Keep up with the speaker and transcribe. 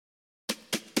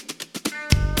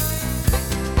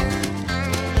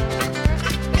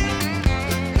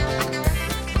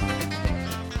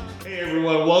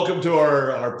everyone. Welcome to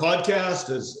our podcast.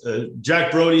 It's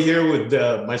Jack Brody here with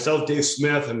myself, Dave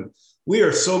Smith, and we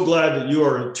are so glad that you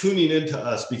are tuning into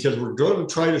us because we're going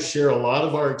to try to share a lot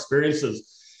of our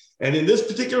experiences. And in this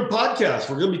particular podcast,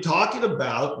 we're going to be talking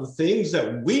about the things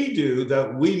that we do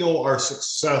that we know are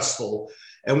successful.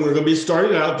 And we're going to be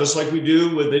starting out just like we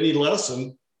do with any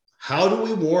lesson. How do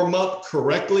we warm up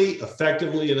correctly,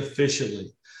 effectively, and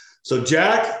efficiently? So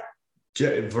Jack,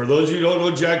 for those of you who don't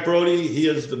know Jack Brody, he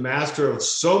is the master of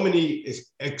so many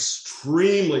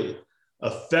extremely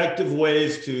effective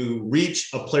ways to reach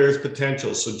a player's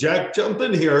potential. So Jack, jump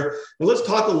in here and let's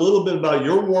talk a little bit about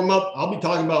your warm-up. I'll be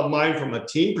talking about mine from a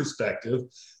team perspective.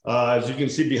 As you can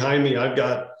see behind me, I've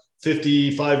got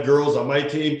 55 girls on my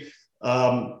team.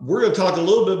 We're going to talk a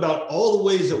little bit about all the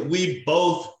ways that we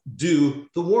both do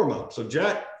the warm-up. So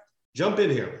Jack, jump in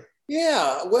here.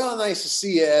 Yeah, well, nice to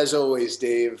see you as always,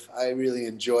 Dave. I really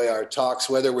enjoy our talks,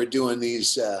 whether we're doing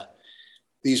these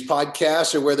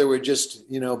podcasts or whether we're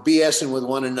just, BSing with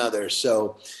one another.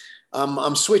 So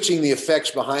I'm switching the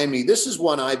effects behind me. This is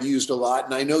one I've used a lot,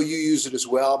 and I know you use it as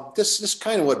well. This is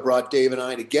kind of what brought Dave and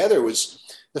I together was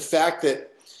the fact that,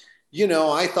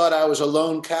 I thought I was a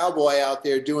lone cowboy out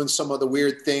there doing some of the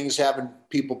weird things, having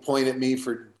people point at me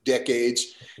for decades.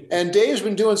 And Dave's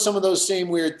been doing some of those same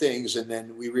weird things. And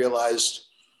then we realized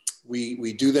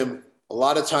we do them a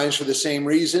lot of times for the same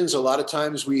reasons. A lot of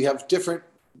times we have different,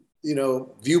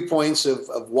 viewpoints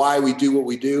of why we do what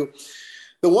we do.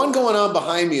 The one going on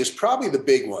behind me is probably the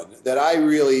big one that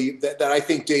I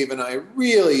think Dave and I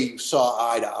really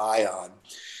saw eye to eye on,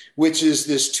 which is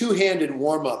this two-handed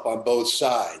warm-up on both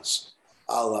sides.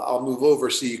 I'll move over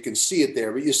so you can see it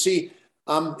there. But you see,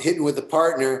 I'm hitting with a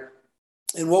partner.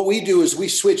 And what we do is we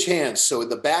switch hands. So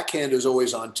the backhand is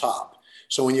always on top.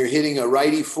 So when you're hitting a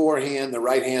righty forehand, the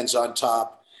right hand's on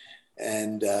top.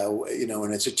 And,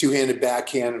 and it's a two-handed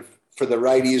backhand for the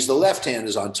righties, the left hand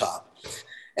is on top.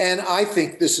 And I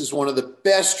think this is one of the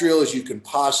best drills you can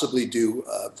possibly do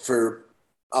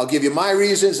I'll give you my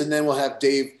reasons, and then we'll have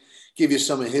Dave give you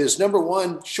some of his. Number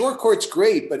one, short court's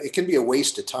great, but it can be a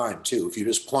waste of time too if you're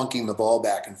just plunking the ball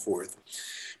back and forth.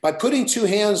 By putting two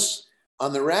hands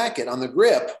on the racket, on the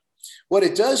grip, what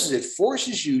it does is it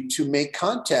forces you to make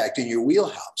contact in your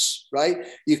wheelhouse, right?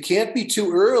 You can't be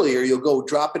too early or you'll go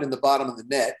drop it in the bottom of the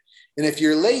net. And if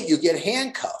you're late, you get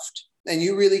handcuffed and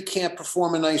you really can't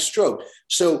perform a nice stroke.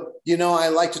 So, I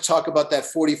like to talk about that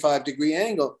 45-degree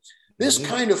angle. This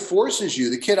kind of forces you.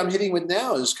 The kid I'm hitting with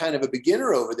now is kind of a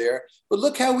beginner over there, but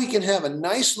look how we can have a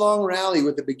nice long rally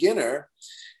with the beginner.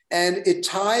 And it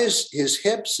ties his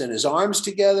hips and his arms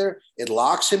together. It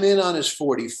locks him in on his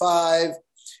 45.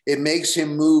 It makes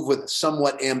him move with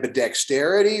somewhat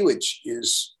ambidexterity, which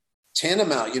is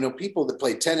tantamount. People that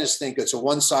play tennis think it's a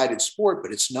one-sided sport,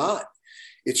 but it's not.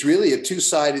 It's really a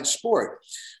two-sided sport.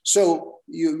 So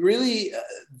you really,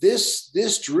 this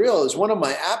drill is one of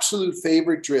my absolute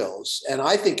favorite drills. And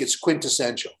I think it's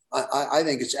quintessential. I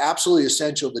think it's absolutely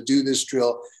essential to do this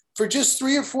drill for just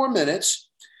 3 or 4 minutes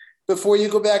before you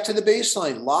go back to the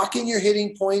baseline. Lock in your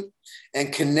hitting point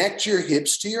and connect your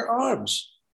hips to your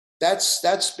arms.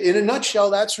 That's in a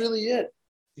nutshell, that's really it.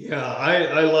 Yeah,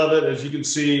 I love it. As you can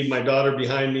see, my daughter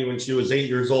behind me, when she was 8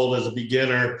 years old as a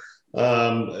beginner,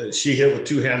 she hit with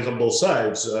two hands on both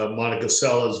sides. Monica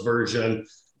Seles' version,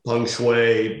 Peng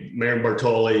Shuai, Marion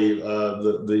Bartoli,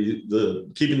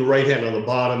 the keeping the right hand on the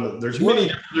bottom. There's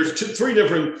three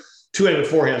different two-handed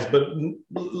forehands, but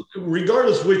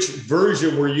regardless which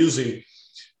version we're using,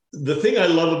 the thing I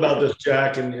love about this,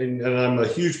 Jack, and I'm a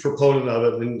huge proponent of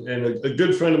it, and a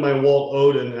good friend of mine, Walt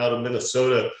Oden out of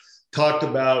Minnesota, talked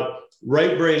about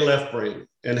right brain, left brain,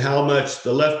 and how much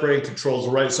the left brain controls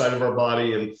the right side of our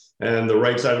body and the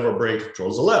right side of our brain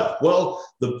controls the left. Well,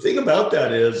 the thing about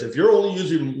that is if you're only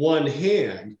using one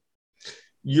hand,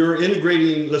 you're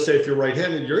integrating, let's say if you're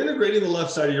right-handed, you're integrating the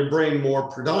left side of your brain more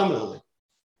predominantly,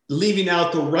 leaving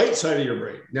out the right side of your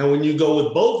brain. Now, when you go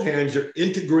with both hands, you're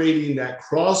integrating that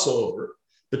crossover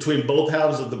between both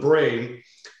halves of the brain.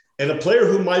 And a player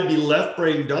who might be left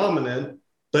brain dominant,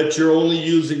 but you're only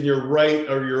using your right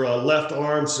or your left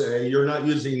arm, say, you're not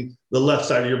using the left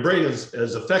side of your brain as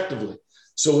effectively.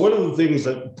 So one of the things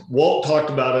that Walt talked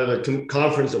about at a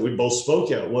conference that we both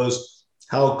spoke at was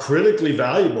how critically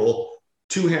valuable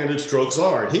two-handed strokes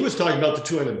are. And he was talking about the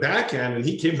two-handed backhand, and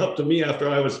he came up to me after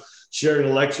I was sharing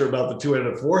a lecture about the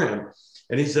two-handed forehand.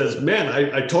 And he says, man,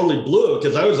 I totally blew it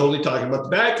because I was only talking about the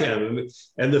backhand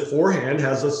and the forehand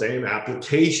has the same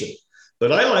application.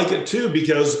 But I like it too,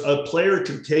 because a player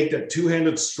can take that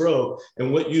two-handed stroke.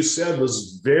 And what you said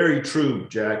was very true,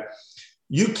 Jack.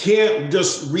 you can't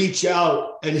just reach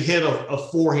out and hit a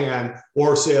forehand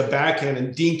or say a backhand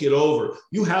and dink it over.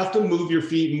 You have to move your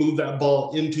feet and move that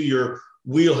ball into your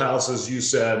wheelhouse, as you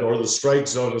said, or the strike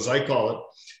zone, as I call it,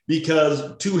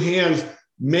 because two hands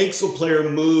makes a player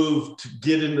move to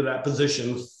get into that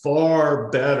position far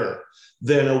better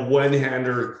than a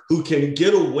one-hander who can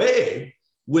get away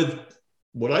with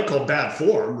what I call bad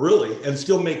form, really, and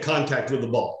still make contact with the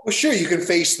ball. Well, sure, you can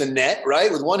face the net, right?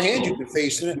 With one hand, you can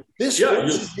face the net.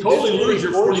 You totally lose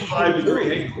your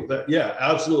 45-degree angle. Yeah,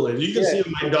 absolutely. And you can see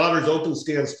in my daughter's open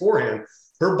stance forehand,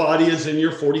 her body is in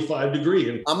your 45-degree.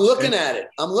 And I'm looking at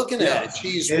it.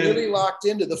 She's really locked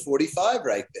into the 45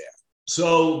 right there.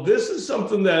 So this is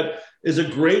something that is a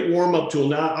great warm-up tool.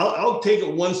 Now, I'll take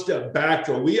it one step back,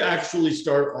 though. We actually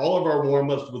start all of our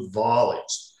warm-ups with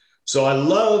volleys. So I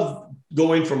love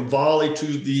going from volley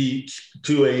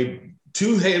to a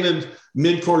two-handed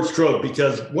mid-court stroke,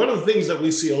 because one of the things that we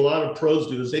see a lot of pros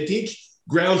do is they teach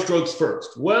ground strokes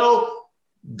first. Well,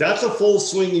 that's a full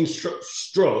swinging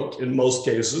stroke in most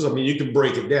cases. I mean, you can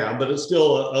break it down, but it's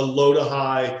still a low to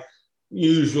high,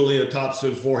 usually a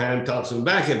topspin forehand, topspin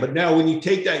backhand. But now when you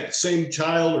take that same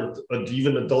child or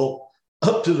even adult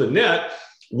up to the net,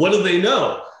 what do they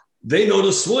know? They know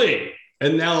to swing.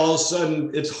 And now all of a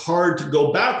sudden it's hard to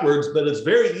go backwards, but it's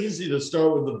very easy to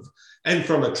start with and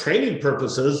from a training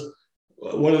purposes,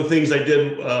 one of the things I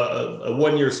did a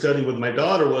one-year study with my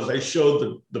daughter was I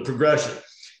showed the progression.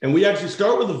 And we actually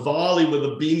start with a volley with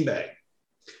a beanbag.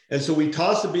 And so we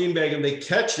toss the beanbag and they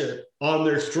catch it on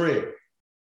their string.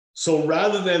 So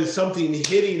rather than something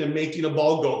hitting and making a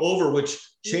ball go over, which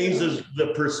changes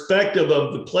the perspective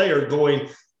of the player going,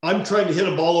 I'm trying to hit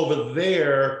a ball over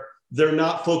there. They're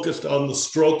not focused on the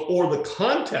stroke or the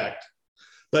contact,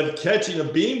 but catching a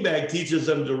beanbag teaches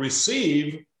them to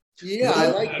receive. Yeah, I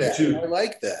like that. I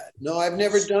like that. No, I've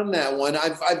never done that one.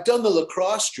 I've done the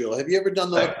lacrosse drill. Have you ever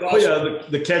done the lacrosse? Oh yeah,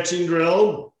 the catching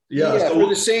drill. Yeah, so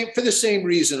for the same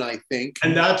reason, I think.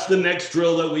 And that's the next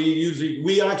drill that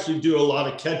we actually do a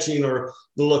lot of catching or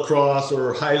the lacrosse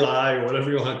or highlight or whatever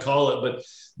you want to call it. But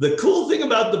the cool thing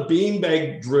about the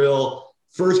beanbag drill,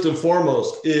 first and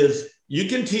foremost, is you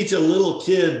can teach a little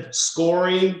kid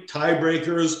scoring,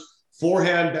 tiebreakers,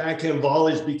 forehand, backhand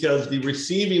volleys, because the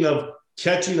receiving of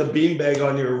catching a beanbag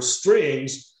on your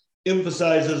strings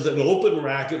emphasizes an open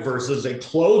racket versus a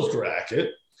closed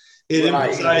racket. It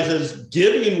emphasizes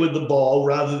giving with the ball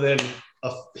rather than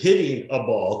hitting a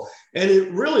ball. And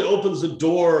it really opens the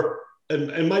door.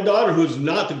 And my daughter, who's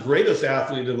not the greatest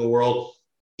athlete in the world,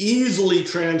 easily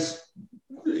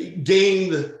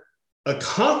gained a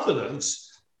confidence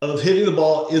of hitting the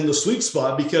ball in the sweet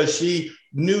spot because she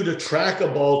knew to track a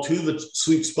ball to the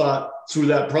sweet spot through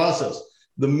that process.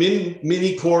 The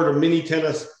mini court or mini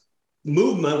tennis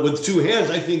movement with two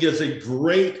hands, I think, is a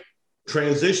great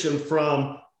transition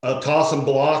from a toss and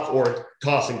block or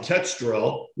toss and catch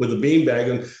drill with a beanbag.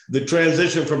 And the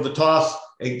transition from the toss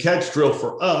and catch drill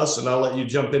for us, and I'll let you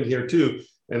jump in here too,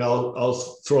 and I'll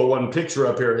throw one picture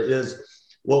up here, is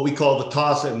what we call the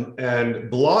toss and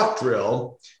block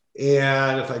drill.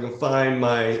 And if I can find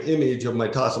my image of my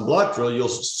toss and block drill, you'll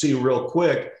see real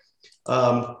quick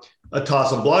a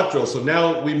toss and block drill. So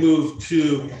now we move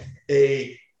to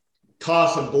a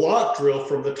toss and block drill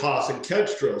from the toss and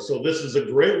catch drill. So this is a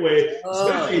great way,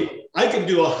 especially I can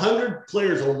do 100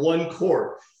 players on one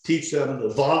court, teach them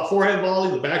the forehand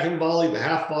volley, the backhand volley, the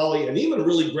half volley, and even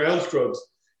really ground strokes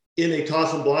in a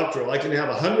toss and block drill. I can have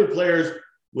 100 players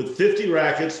with 50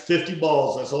 rackets, 50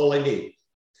 balls. That's all I need.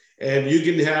 And you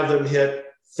can have them hit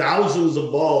thousands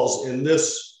of balls in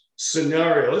this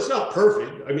scenario. It's not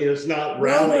perfect. I mean, it's not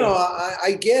round. No,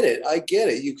 I get it. I get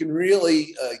it. You can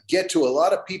really get to a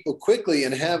lot of people quickly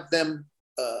and have them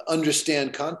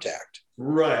understand contact.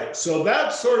 Right. So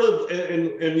that's sort of,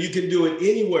 and you can do it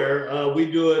anywhere.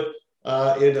 We do it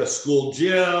in a school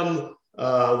gym.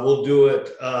 We'll do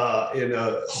it in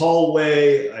a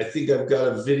hallway. I think I've got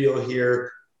a video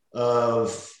here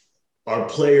of our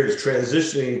players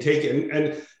transitioning, taking,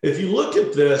 and if you look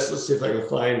at this, let's see if I can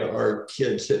find our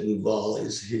kids hitting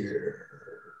volleys here.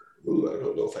 Ooh, I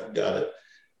don't know if I've got it.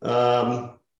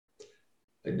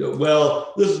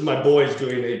 Well, this is my boys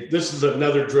doing this is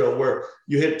another drill where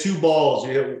you hit two balls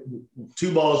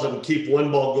and keep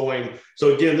one ball going.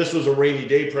 So again, this was a rainy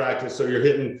day practice. So you're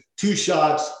hitting two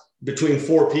shots between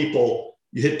four people.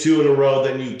 You hit two in a row,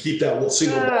 then you keep that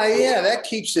single ball. Yeah, that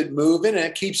keeps it moving and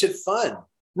it keeps it fun.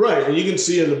 Right. And you can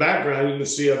see in the background, you can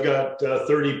see I've got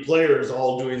 30 players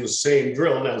all doing the same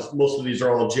drill. Now, most of these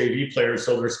are all JV players,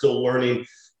 so they're still learning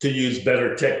to use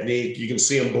better technique. You can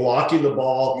see them blocking the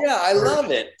ball. Yeah, I love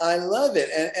it. I love it.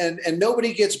 And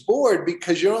nobody gets bored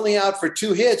because you're only out for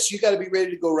 2 hits. You got to be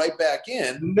ready to go right back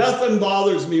in. Nothing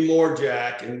bothers me more,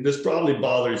 Jack, and this probably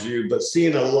bothers you, but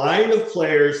seeing a line of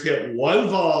players hit one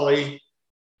volley,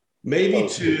 maybe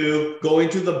two, going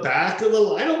to the back of the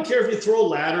line. I don't care if you throw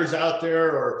ladders out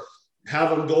there or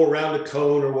have them go around a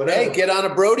cone or whatever. Hey, get on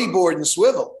a Brody board and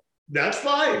swivel. That's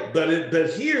fine.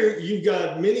 But here you've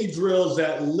got mini drills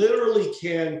that literally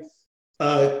can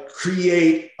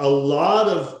create a lot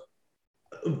of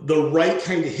the right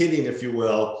kind of hitting, if you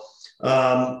will.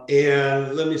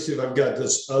 And let me see if I've got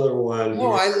this other one.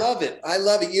 Oh, I love it. I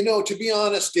love it. You know, to be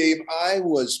honest, Dave, I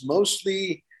was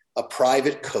mostly a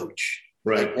private coach.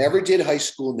 Right. I never did high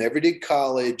school, never did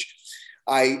college.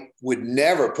 I would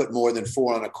never put more than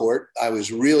 4 on a court. I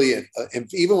was really,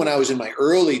 even when I was in my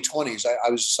early 20s, I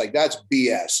was just like, that's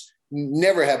BS.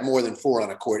 Never have more than 4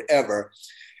 on a court ever.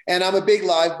 And I'm a big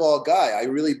live ball guy. I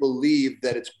really believe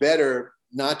that it's better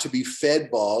not to be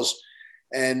fed balls.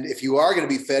 And if you are going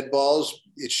to be fed balls,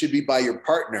 it should be by your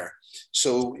partner.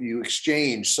 So you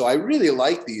exchange. So I really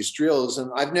like these drills,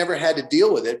 and I've never had to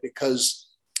deal with it because,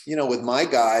 you know, with my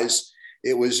guys,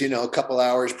 it was, you know, a couple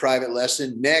hours private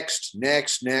lesson, next.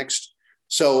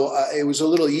 So it was a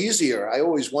little easier. I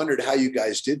always wondered how you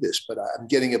guys did this, but I'm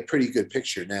getting a pretty good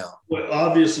picture now. Well,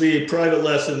 obviously, a private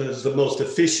lesson is the most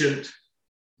efficient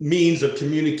means of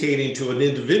communicating to an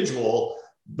individual.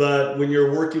 But when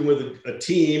you're working with a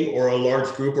team or a large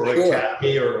group or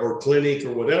academy or clinic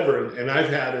or whatever, and I've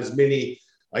had as many,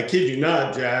 I kid you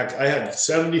not, Jack, I had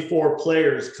 74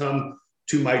 players come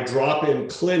to my drop-in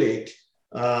clinic.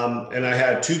 And I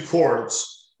had 2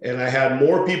 courts, and I had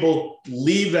more people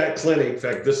leave that clinic. In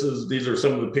fact, these are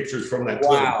some of the pictures from that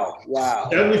clinic. Wow.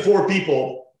 74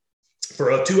 people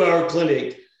for a 2-hour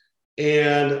clinic.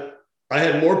 And I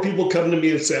had more people come to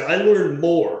me and say, I learned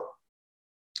more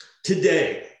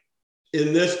today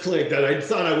in this clinic that I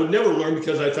thought I would never learn,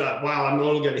 because I thought, wow, I'm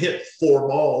only going to hit 4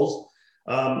 balls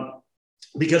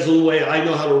because of the way I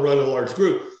know how to run a large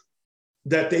group.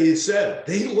 That they said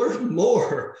they learned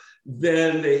more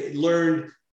than they learned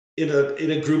in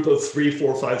a group of 3,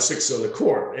 4, 5, 6 on the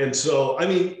court. And so, I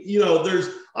mean, you know, there's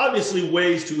obviously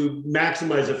ways to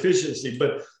maximize efficiency,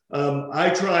 but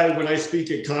I try, when I speak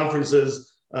at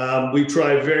conferences, we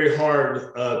try very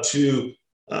hard to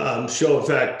show, in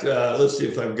fact, let's see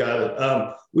if I've got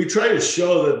it. We try to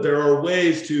show that there are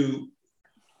ways to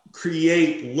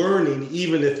create learning,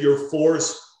 even if you're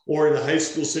forced or in a high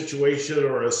school situation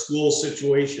or a school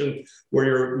situation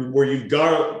where you've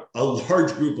got a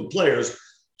large group of players,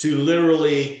 to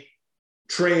literally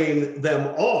train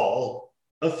them all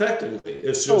effectively.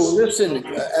 It's just, listen,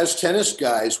 as tennis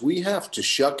guys, we have to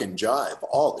shuck and jive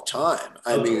all the time.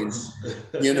 I mean,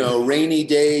 you know, rainy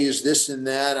days, this and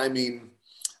that. I mean,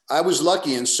 I was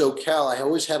lucky in SoCal. I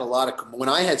always had a lot of, when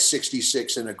I had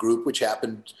 66 in a group, which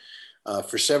happened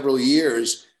for several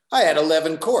years, I had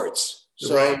 11 courts.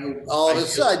 So all of a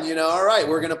sudden, you know, all right,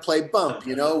 we're going to play bump,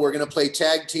 you know, we're going to play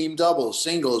tag team doubles,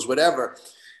 singles, whatever.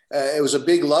 It was a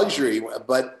big luxury,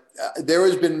 but there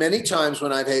has been many times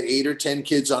when I've had 8 or 10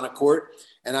 kids on a court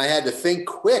and I had to think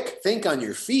quick, think on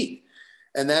your feet.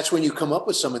 And that's when you come up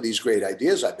with some of these great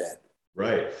ideas, I bet.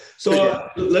 Right. So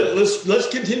let's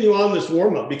continue on this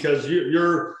warm up, because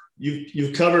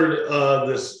you've covered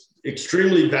this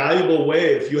extremely valuable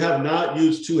way. If you have not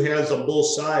used 2 hands on both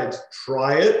sides,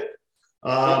 try it.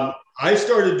 I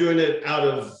started doing it out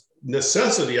of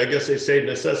necessity. I guess they say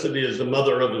necessity is the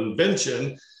mother of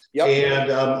invention. Yep.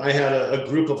 And I had a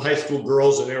group of high school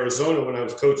girls in Arizona when I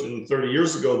was coaching 30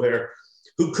 years ago there,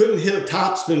 who couldn't hit a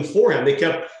topspin forehand. They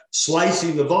kept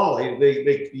slicing the volley.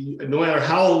 They no matter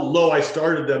how low I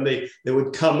started them, they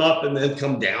would come up and then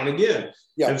come down again.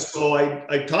 Yep. And so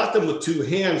I taught them with 2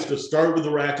 hands to start with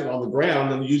the racket on the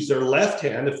ground and use their left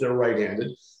hand, if they're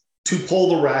right-handed, to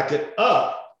pull the racket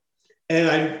up. And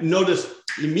I noticed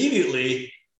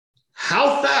immediately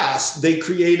how fast they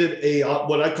created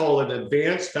what I call an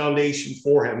advanced foundation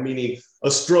forehand, meaning a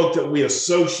stroke that we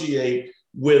associate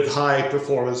with high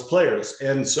performance players.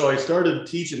 And so I started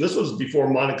teaching. This was before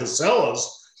Monica Seles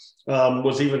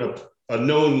was even a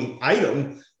known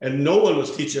item, and no one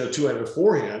was teaching a 2-handed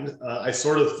forehand. I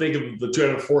sort of think of the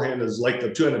 2-handed forehand as like the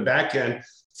 2-handed backhand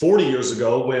 40 years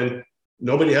ago, when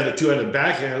nobody had a 2-handed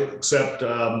backhand except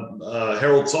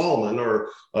Harold Solomon or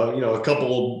a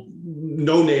couple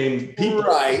no-name people.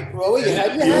 Right. Well, you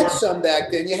had some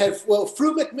back then. You had Fru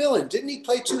McMillan. Didn't he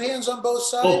play 2 hands on both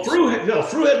sides? Well,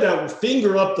 Fru had that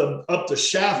finger up the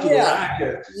shaft of the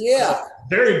racket. Yeah.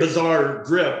 Very bizarre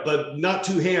grip, but not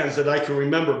 2 hands that I can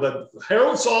remember. But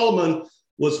Harold Solomon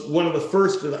was one of the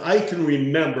first that I can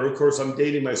remember. Of course, I'm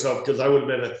dating myself because I would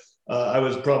have been I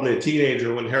was probably a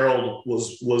teenager when Harold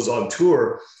was on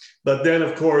tour. But then,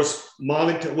 of course,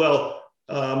 Jimmy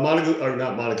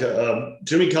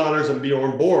Connors and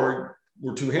Bjorn Borg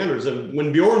were two-handers. And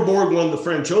when Bjorn Borg won the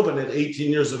French Open at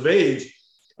 18 years of age,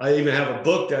 I even have a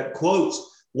book that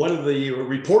quotes, one of the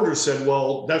reporters said,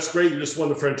 well, that's great, you just won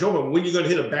the French Open. When are you going to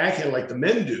hit a backhand like the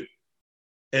men do?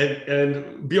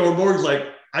 And Bjorn Borg's like,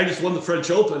 I just won the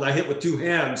French Open. I hit with two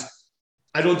hands.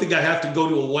 I don't think I have to go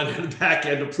to a one-handed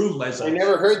backhand to prove myself. I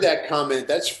never heard that comment.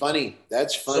 That's funny.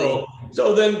 That's funny.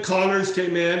 So then Connors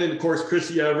came in, and of course,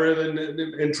 Chrissy Everett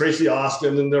and Tracy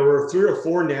Austin. And there were 3 or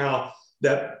 4 now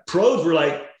that pros were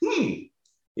like,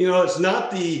 it's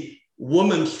not the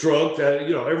woman stroke that,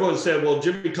 everyone said, well,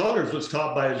 Jimmy Connors was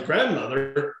taught by his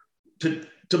grandmother to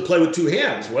play with two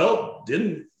hands. Well,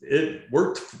 it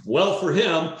worked well for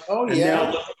him. Oh, and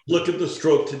yeah. Now look at the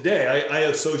stroke today. I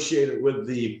associate it with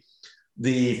the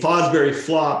Fosbury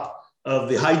flop of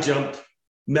the high jump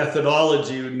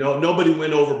methodology. Nobody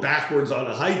went over backwards on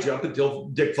a high jump until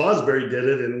Dick Fosbury did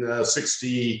it in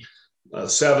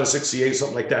 67, 68,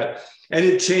 something like that. And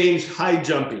it changed high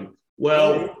jumping.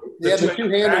 Well, the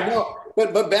two-handed, no.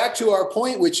 But back to our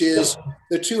point, which is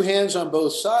the two hands on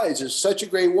both sides is such a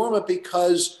great warm-up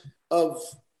because of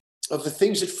the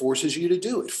things it forces you to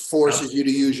do. It forces you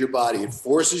to use your body. It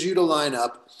forces you to line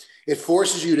up. It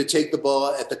forces you to take the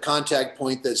ball at the contact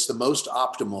point that's the most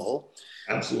optimal.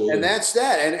 Absolutely. And that's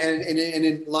that. And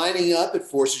in lining up, it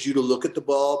forces you to look at the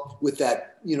ball with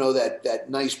that, that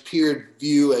nice peered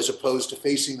view as opposed to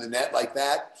facing the net like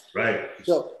that. Right.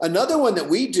 So another one that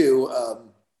we do,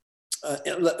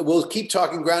 we'll keep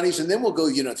talking groundies and then we'll go,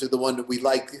 to the one that we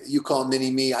like. You call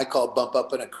mini me, I call bump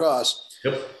up and across.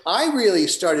 Yep. I really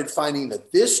started finding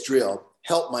that this drill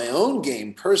helped my own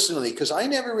game personally because I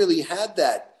never really had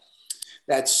that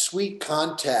sweet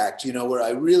contact, where I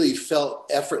really felt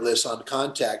effortless on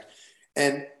contact.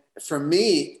 And for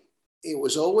me, it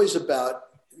was always about,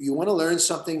 you want to learn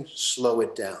something, slow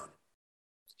it down.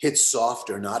 Hit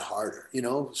softer, not harder.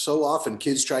 So often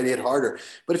kids try to hit harder.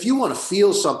 But if you want to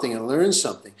feel something and learn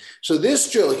something. So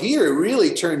this drill here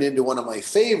really turned into one of my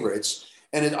favorites.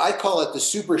 And I call it the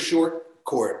super short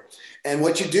court. And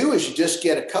what you do is you just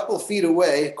get a couple of feet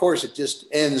away. Of course, it just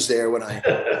ends there when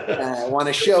I want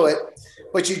to show it.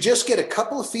 But you just get a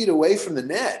couple of feet away from the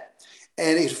net.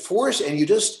 And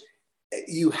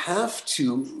you have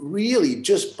to really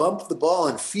just bump the ball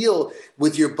and feel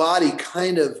with your body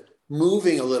kind of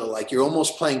moving a little, like you're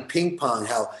almost playing ping pong,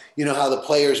 how the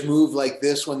players move like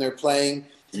this when they're playing.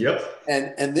 Yep.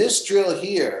 And this drill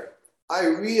here, I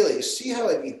really see how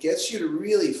it gets you to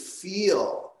really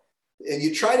feel, and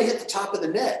you try to hit the top of the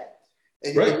net,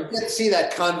 and you get to see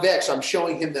that convex. I'm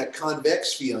showing him that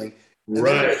convex feeling. And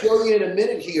then I'll show you in a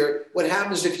minute here what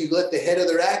happens if you let the head of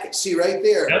the racket. See right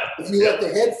there. Yep. If you let the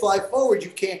head fly forward,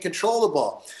 you can't control the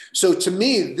ball. So to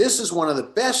me, this is one of the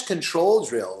best control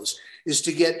drills, is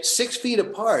to get 6 feet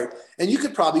apart, and you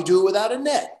could probably do it without a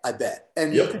net, I bet.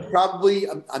 And you could probably,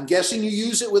 I'm guessing you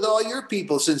use it with all your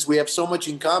people since we have so much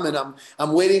in common.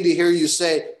 I'm waiting to hear you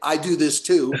say, I do this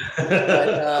too.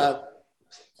 But,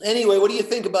 anyway, what do you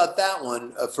think about that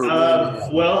one?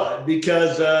 Well,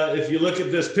 because if you look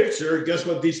at this picture, guess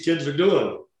what these kids are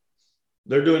doing?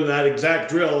 They're doing that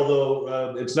exact drill,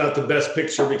 although it's not the best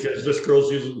picture because this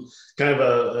girl's using kind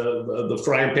of the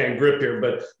frying pan grip here.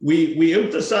 But we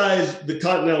emphasize the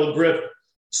continental grip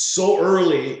so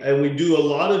early, and we do a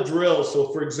lot of drills.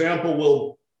 So, for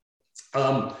example,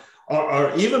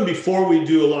 even before we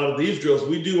do a lot of these drills,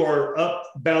 we do our up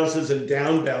bounces and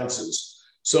down bounces.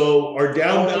 So our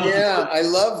down bounces. Yeah, I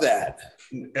love that.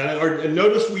 And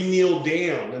notice we kneel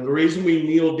down. And the reason we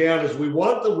kneel down is we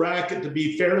want the racket to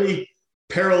be fairly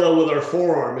parallel with our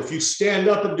forearm. If you stand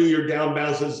up and do your down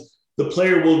bounces, the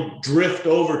player will drift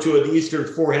over to an Eastern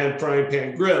forehand frying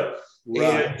pan grip.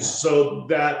 Right. And so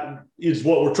that is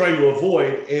what we're trying to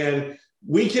avoid. And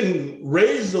we can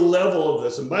raise the level of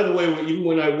this. And by the way, even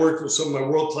when I worked with some of my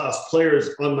world-class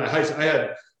players on my high school, I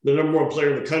had the number one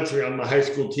player in the country on my high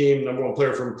school team, number one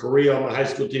player from Korea on my high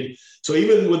school team. So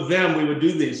even with them, we would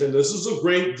do these. And this is a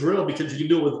great drill because you can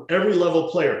do it with every level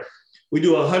player. We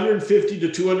do 150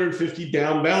 to 250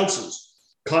 down bounces.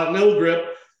 Continental grip,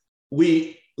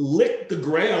 we lick the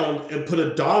ground and put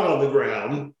a dot on the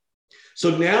ground.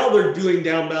 So now they're doing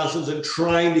down bounces and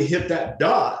trying to hit that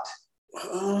dot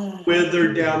with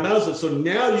their down bounces. So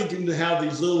now you can have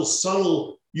these little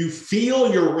subtle, you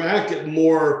feel your racket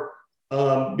more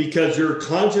because you're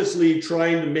consciously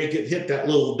trying to make it hit that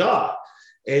little dot.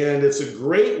 And it's a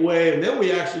great way. And then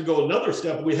we actually go another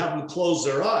step. We have them close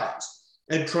their eyes.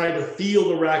 and try to feel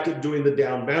the racket doing the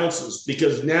down bounces,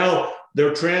 because now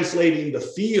they're translating the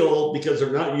feel because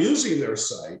they're not using their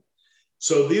sight.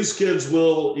 So these kids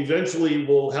will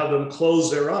have them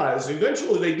close their eyes.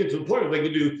 Eventually they get to the point where they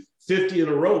can do 50 in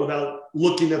a row without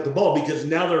looking at the ball, because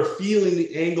now they're feeling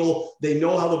the angle. They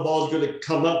know how the ball is going to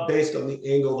come up based on the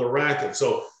angle of the racket.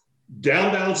 So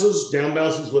down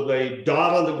bounces with a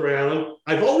dot on the ground.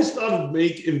 I've always thought of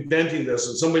inventing this,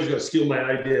 and somebody's going to steal my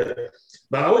idea,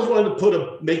 but I always wanted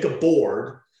to make a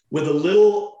board with a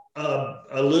little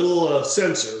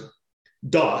sensor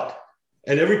dot.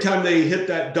 And every time they hit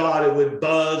that dot, it would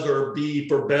buzz or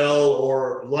beep or bell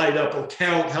or light up or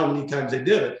count how many times they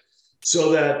did it,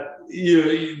 so that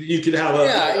you could have a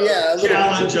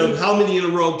challenge of how many in a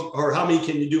row or how many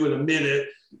can you do in a minute.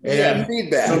 And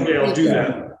feedback. Someday I'll do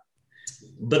that.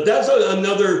 But that's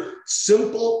another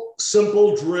simple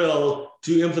drill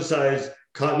to emphasize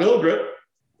continental grip,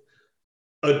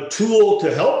 a tool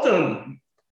to help them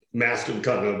master the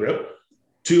continental grip,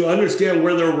 to understand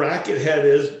where their racket head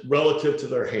is relative to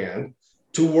their hand,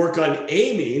 to work on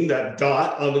aiming that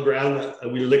dot on the ground.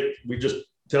 We just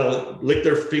lick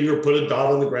their finger, put a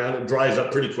dot on the ground. It dries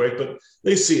up pretty quick, but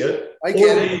they see it. I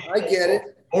get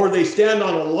it. Or they stand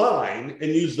on a line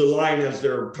and use the line as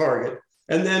their target,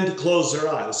 and then to close their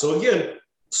eyes. So again,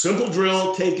 simple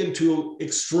drill taken to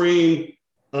extreme,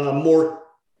 more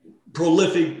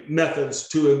prolific methods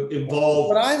to involve.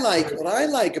 What I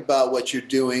like about what you're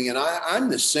doing, and I'm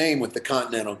the same with the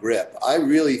continental grip. I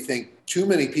really think too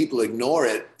many people ignore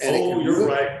it, and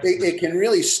it can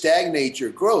really stagnate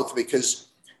your growth, because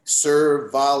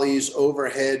serve, volleys,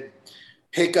 overhead,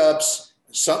 pickups,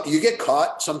 you get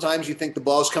caught. Sometimes you think the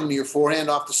ball's coming to your forehand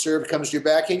off the serve, comes to your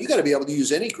backhand. You got to be able to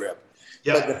use any grip.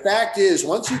 Yep. But the fact is,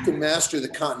 once you can master the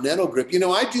continental grip,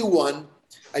 I do one.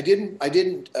 I didn't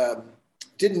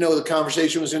know the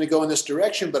conversation was going to go in this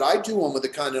direction, but I do one with the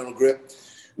continental grip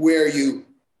where you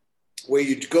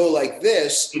go like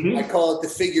this. Mm-hmm. I call it the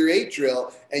figure 8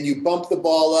 drill, and you bump the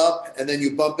ball up and then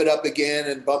you bump it up again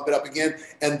and bump it up again.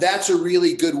 And that's a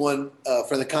really good one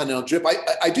for the continental grip.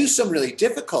 I do some really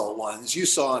difficult ones. You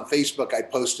saw on Facebook, I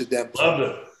posted them. Loved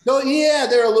it. So yeah,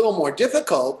 they're a little more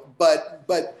difficult, but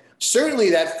certainly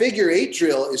that figure 8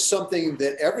 drill is something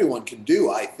that everyone can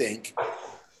do, I think.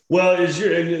 Well,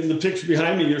 in the picture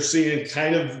behind me, you're seeing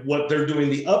kind of what they're doing,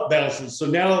 the up bounces. So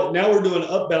now we're doing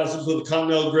up bounces with the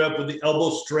continental grip, with the elbow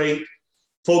straight,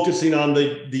 focusing on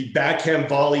the backhand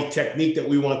volley technique that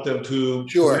we want them to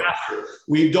master.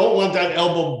 We don't want that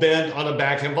elbow bent on a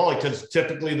backhand volley, because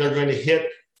typically they're going to hit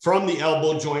from the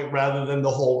elbow joint rather than the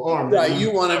whole arm. Right.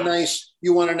 You want a nice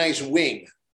wing.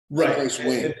 Right. A nice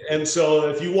wing. And so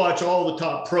if you watch all the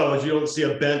top pros, you don't see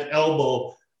a bent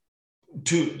elbow.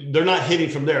 They're not hitting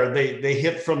from there. They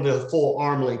hit from the full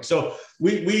arm length. So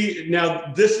we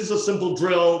now, this is a simple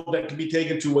drill that can be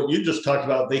taken to what you just talked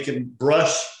about. They can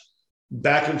brush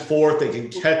back and forth. They can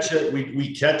catch it.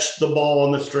 We catch the ball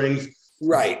on the strings.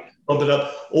 Right. Bump it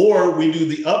up. Or we do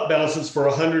the up bounces for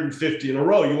 150 in a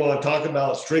row. You want to talk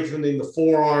about strengthening the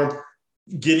forearm,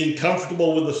 getting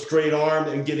comfortable with a straight arm,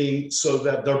 and getting so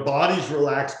that their body's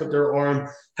relaxed, but their arm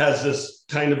has this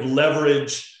kind of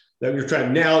leverage that you're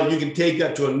trying. Now you can take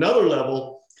that to another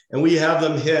level, and we have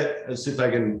them hit. Let's see if I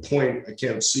can point. I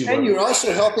can't see. And you're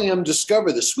also helping them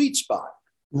discover the sweet spot.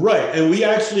 Right. And we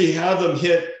actually have them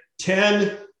hit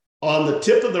 10 on the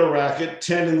tip of their racket,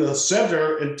 10 in the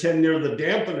center, and 10 near the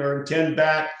dampener, and 10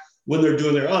 back when they're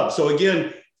doing their up. So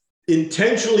again,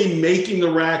 intentionally making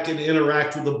the racket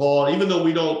interact with the ball, even though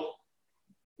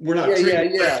we're not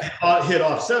hit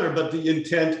off center, but the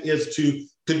intent is to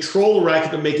control the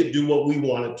racket to make it do what we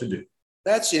want it to do.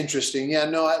 That's interesting. Yeah,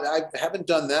 no, I haven't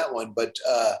done that one, but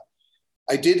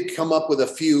I did come up with a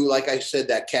few, like I said,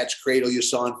 that catch cradle you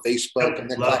saw on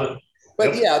Facebook.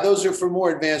 Yeah, those are for more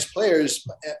advanced players,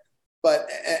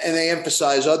 and they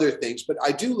emphasize other things. But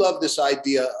I do love this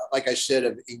idea, like I said,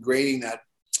 of ingraining that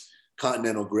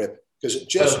continental grip, because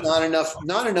just not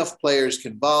enough players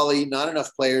can volley, not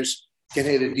enough players can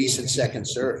hit a decent second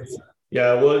serve.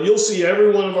 Yeah, well, you'll see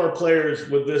every one of our players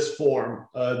with this form.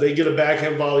 They get a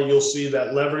backhand volley. You'll see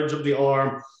that leverage of the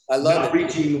arm. I love it.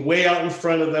 Reaching way out in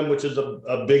front of them, which is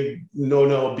a big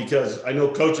no-no, because I know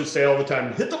coaches say all the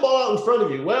time, hit the ball out in front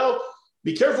of you. Well,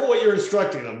 be careful what you're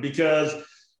instructing them, because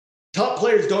top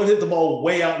players don't hit the ball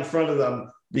way out in front of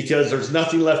them, because there's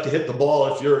nothing left to hit the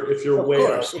ball if you're way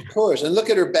out. Of course. And look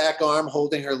at her back arm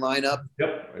holding her line up.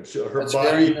 Yep. Her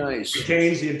body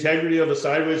retains the integrity of a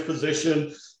sideways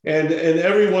position. And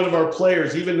every one of our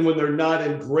players, even when they're not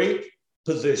in great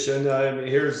position,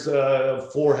 here's a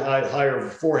higher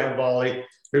forehand volley.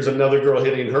 Here's another girl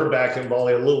hitting her backhand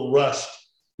volley, a little rushed.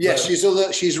 Yeah,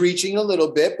 she's reaching a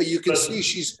little bit, but you can see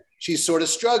she's sort of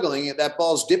struggling. That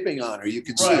ball's dipping on her. You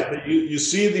can see it. You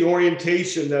see the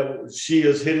orientation that she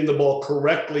is hitting the ball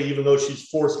correctly, even though she's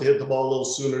forced to hit the ball a little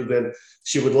sooner than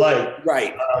she would like.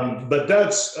 Right. But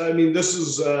this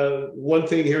is one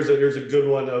thing. Here's a good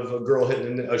one of a girl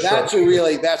hitting a shot. That's a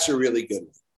really good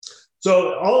one.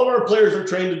 So all of our players are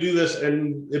trained to do this,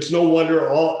 and it's no wonder.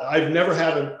 I've never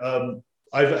had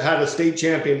I've had a state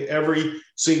champion every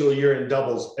single year in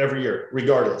doubles every year,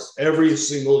 regardless. Every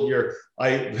single year, I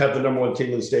have the number 1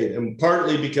 team in the state, and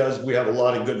partly because we have a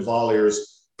lot of good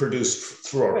volleyers produced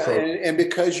through our program, and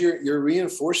because you're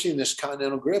reinforcing this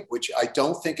continental grip, which I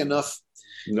don't think enough.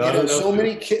 So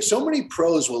many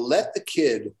pros will let the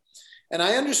kid, and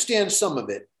I understand some of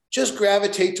it, just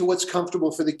gravitate to what's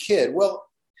comfortable for the kid. Well,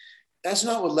 that's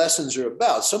not what lessons are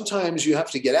about. Sometimes you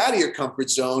have to get out of your comfort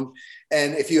zone.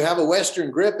 And if you have a Western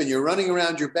grip and you're running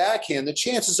around your backhand, the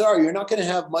chances are you're not going to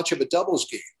have much of a doubles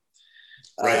game.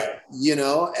 Right.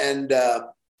 And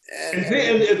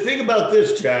think about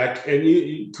this, Jack, and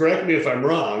you correct me if I'm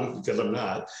wrong, because I'm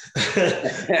not.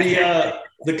 The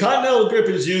continental grip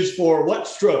is used for what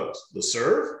strokes? The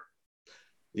serve,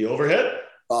 the overhead,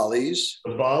 volleys,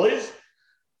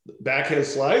 backhand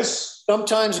slice.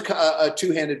 Sometimes a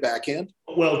two-handed backhand.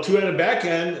 Well, two-handed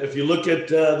backhand. If you look at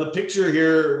the picture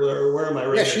here, where am I?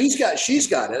 Right? Yeah, she's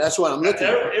got it. That's what I'm looking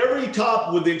at. Every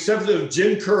top, with the exception of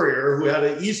Jim Courier, who had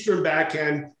an Eastern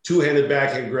backhand, two-handed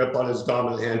backhand grip on his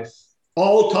dominant hand.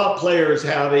 All top players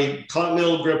have a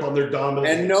continental grip on their dominant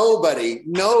hand. And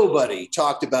nobody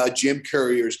talked about Jim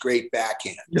Courier's great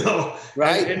backhand. No.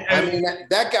 Right?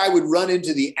 That guy would run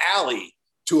into the alley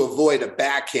to avoid a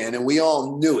backhand, and we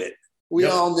all knew it.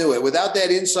 All knew it. Without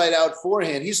that inside-out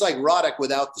forehand, he's like Roddick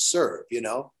without the serve,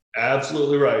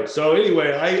 Absolutely right. So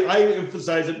anyway, I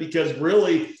emphasize it because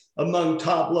really among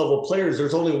top-level players,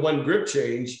 there's only one grip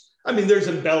change. I mean, there's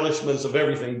embellishments of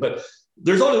everything, but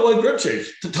there's only one grip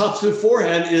change. The top spin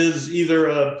forehand is either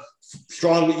a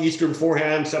strong Eastern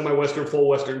forehand, semi-Western, full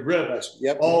Western grip.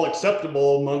 Yep. All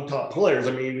acceptable among top players.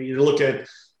 I mean, you look at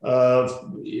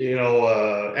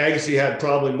Agassi had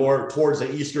probably more towards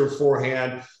the Eastern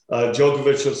forehand.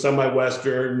 Djokovic was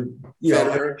semi-Western.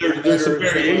 There's some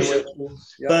variation.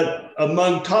 Yep. But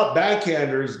among top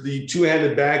backhanders, the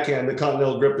two-handed backhand, the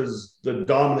continental grip is the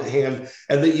dominant hand.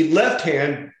 And the left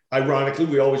hand, ironically,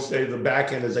 we always say the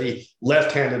backhand is a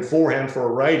left-handed forehand for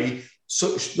a righty.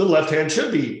 So the left hand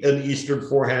should be an Eastern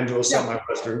forehand to a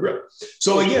semi-Western grip.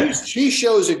 So again, she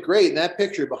shows it great in that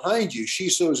picture behind you. She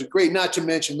shows it great. Not to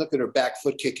mention, look at her back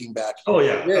foot kicking back. Oh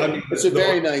yeah, it's a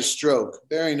very nice stroke.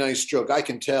 Very nice stroke. I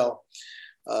can tell.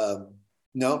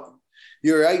 No,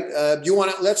 you're right. You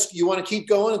want to keep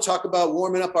going and talk about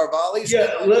warming up our volleys?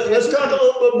 Yeah, let's talk a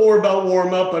little bit more about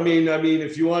warm up. I mean,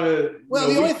 if you want to. Well,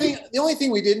 the only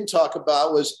thing we didn't talk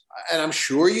about was, and I'm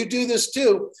sure you do this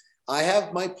too, I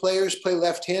have my players play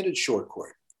left-handed short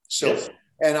court. So, yes.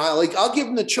 And I'll give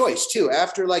them the choice too.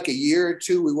 After like a year or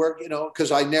two, we work,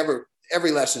 because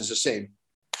every lesson is the same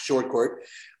short court.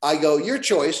 I go, your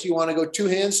choice. You want to go two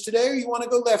hands today, or you want to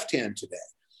go left hand today?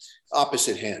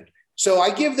 Opposite hand. So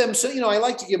I give them, I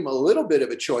like to give them a little bit of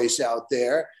a choice out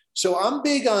there. So I'm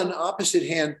big on opposite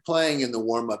hand playing in the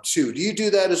warm-up too. Do you do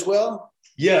that as well?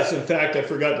 Yes. In fact, I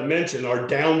forgot to mention our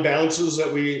down bounces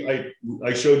that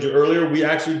I showed you earlier. We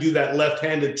actually do that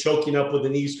left-handed choking up with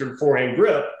an Eastern forehand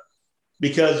grip,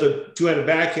 because the two-handed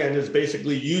backhand is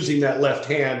basically using that left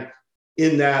hand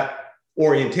in that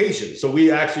orientation. So we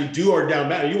actually do our down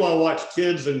bounce. You want to watch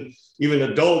kids and even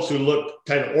adults who look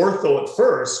kind of ortho at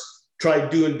first try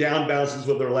doing down bounces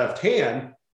with their left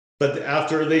hand, but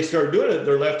after they start doing it,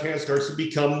 their left hand starts to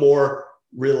become more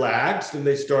relaxed and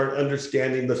they start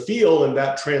understanding the feel, and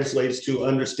that translates to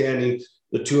understanding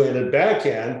the two-handed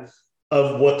backhand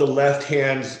of what the left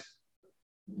hand's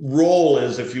role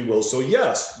is, if you will. So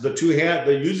yes,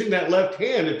 they're using that left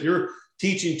hand. If you're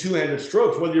teaching two-handed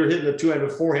strokes, whether you're hitting a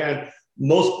two-handed forehand,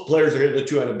 most players are hitting a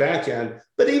two-handed backhand,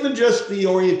 but even just the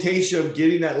orientation of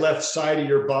getting that left side of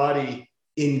your body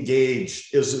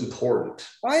engaged is important.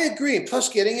 I agree. And plus,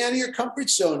 getting out of your comfort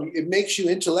zone, it makes you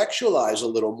intellectualize a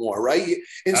little more, right?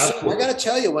 I got to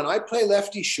tell you, when I play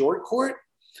lefty short court,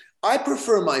 I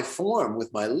prefer my form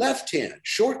with my left hand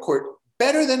short court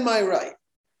better than my right,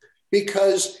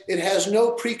 because it has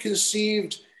no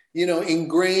preconceived,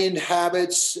 ingrained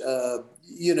habits,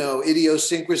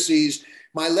 idiosyncrasies.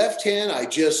 My left hand, I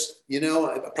just,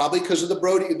 probably because of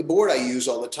the board I use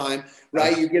all the time,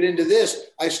 right? You get into this,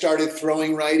 I started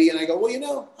throwing righty and I go,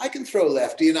 well, I can throw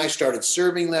lefty, and I started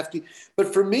serving lefty.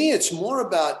 But for me, it's more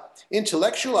about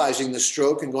intellectualizing the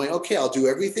stroke and going, okay, I'll do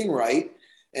everything right.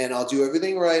 and I'll do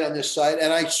everything right on this side.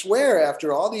 And I swear,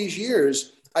 after all these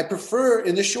years, I prefer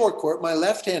in the short court my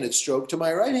left-handed stroke to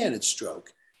my right-handed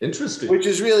stroke. Interesting. Which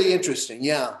is really interesting.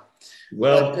 Yeah.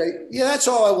 Well, but, yeah, that's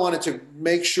all I wanted to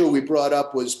make sure we brought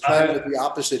up was playing with the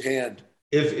opposite hand.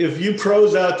 If you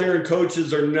pros out there and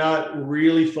coaches are not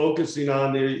really focusing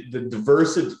on the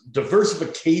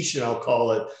diversification, I'll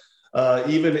call it,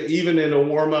 even in a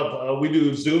warm up, we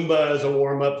do Zumba as a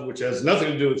warm up, which has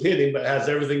nothing to do with hitting, but has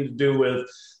everything to do with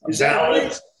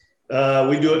balance.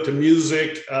 We do it to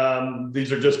music.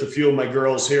 These are just a few of my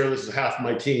girls here. This is half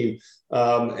my team.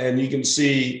 And you can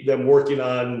see them working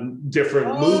on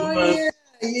different movements.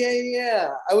 Yeah.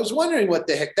 I was wondering what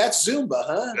the heck. That's Zumba,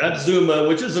 huh? That's Zumba,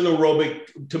 which is an aerobic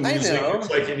to music.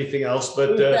 It's like anything else.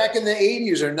 But back in the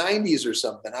 80s or 90s or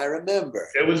something, I remember.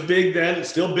 It was big then. It's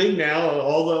still big now.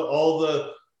 All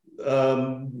the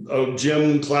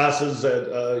gym classes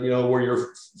that where your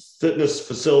fitness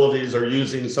facilities are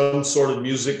using some sort of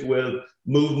music with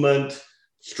movement,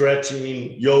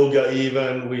 stretching, yoga.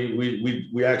 Even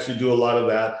we actually do a lot of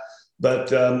that.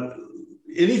 But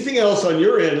anything else on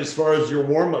your end as far as your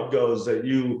warm-up goes that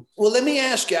you? Well, let me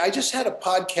ask you. I just had a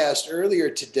podcast earlier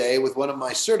today with one of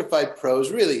my certified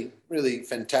pros, really, really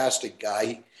fantastic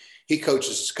guy. He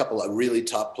coaches a couple of really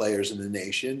top players in the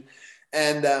nation.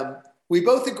 And we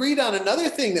both agreed on another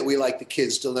thing that we like the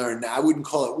kids to learn. Now, I wouldn't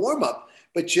call it warm-up,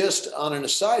 but just on an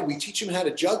aside, we teach them how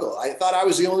to juggle. I thought I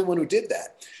was the only one who did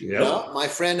that. Yep. You know, my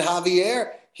friend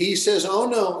Javier, he says, oh,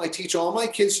 no, I teach all my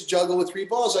kids to juggle with 3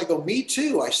 balls. I go, me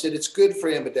too. I said, it's good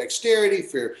for ambidexterity,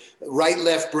 for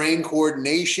right-left brain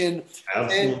coordination.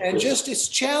 And just it's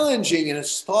challenging and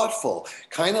it's thoughtful,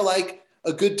 kind of like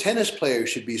a good tennis player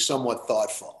should be somewhat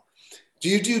thoughtful. Do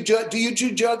you do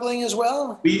juggling as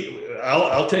well?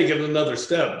 I'll take it another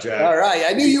step, Jack. All right.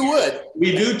 I knew you would.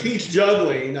 We do teach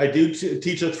juggling. I do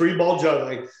teach a 3-ball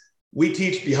juggling. We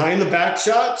teach behind the back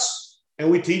shots and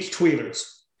we teach tweeners.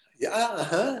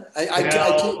 Yeah,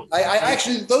 I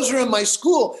actually, those are in my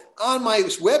school. On my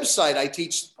website, I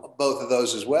teach both of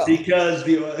those as well. Because,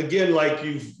 again, like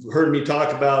you've heard me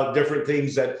talk about different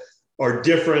things that are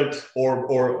different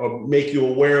or make you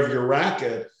aware of your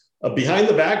racket, a behind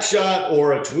the back shot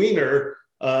or a tweener,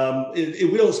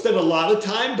 we don't spend a lot of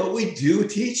time, but we do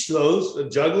teach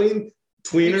those, juggling,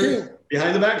 tweener,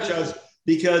 behind the back shots,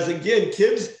 because, again,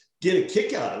 kids get a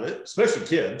kick out of it, especially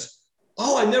kids.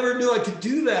 Oh, I never knew I could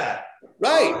do that.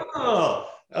 Right. Oh,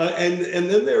 and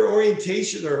then their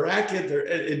orientation, their racket,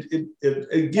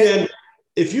 again,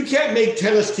 if you can't make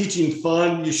tennis teaching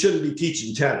fun, you shouldn't be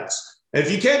teaching tennis. And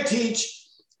if you can't teach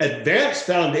advanced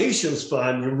foundations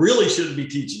fun, you really shouldn't be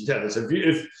teaching tennis.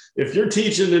 If you're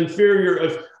teaching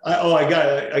inferior, I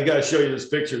got to show you this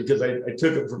picture because I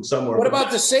took it from somewhere. What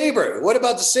about the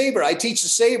saber? I teach the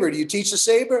saber. Do you teach the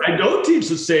saber? I don't teach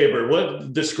the saber.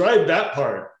 Describe that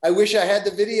part. I wish I had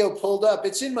the video pulled up.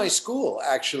 It's in my school,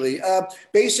 actually.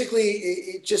 Basically,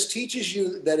 it just teaches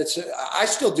you that I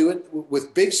still do it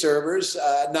with big servers,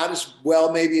 not as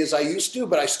well maybe as I used to,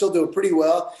 but I still do it pretty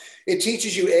well. It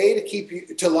teaches you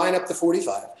A, to line up the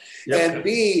 45, yep, and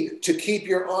B, to keep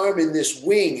your arm in this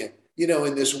wing,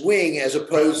 as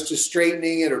opposed to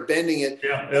straightening it or bending it.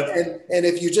 Yeah, yep. And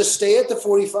if you just stay at the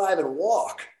 45 and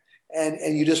walk,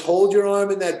 and you just hold your arm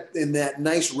in that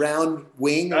nice round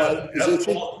wing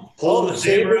position. Pull the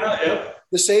saber out. Yep.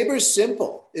 The saber is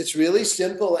simple. It's really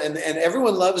simple, and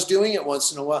everyone loves doing it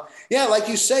once in a while. Yeah, like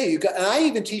you say, and I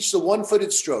even teach the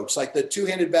one-footed strokes, like the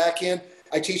two-handed backhand.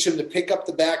 I teach them to pick up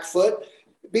the back foot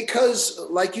because,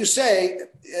 like you say,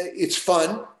 it's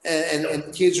fun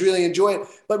and kids really enjoy it.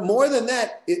 But more than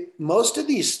that, most of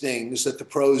these things that the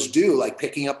pros do, like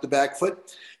picking up the back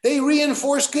foot, they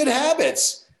reinforce good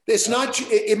habits. It's not.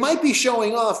 It might be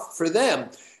showing off for them,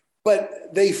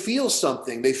 but they feel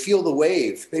something. They feel the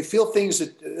wave. They feel things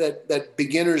that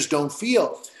beginners don't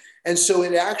feel. And so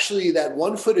it actually, that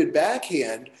one-footed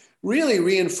backhand really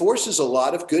reinforces a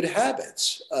lot of good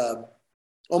habits.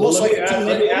 Almost like a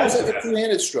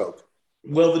two-handed stroke.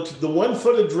 Well, the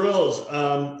one-footed drills,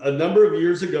 a number of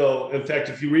years ago, in fact,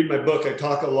 if you read my book, I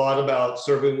talk a lot about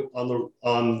serving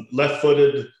on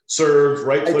left-footed serves,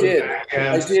 right-footed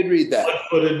backhands. I did read that.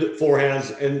 Left-footed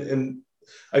forehands. And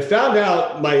I found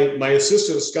out my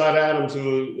assistant, Scott Adams,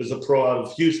 who is a pro out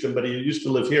of Houston, but he used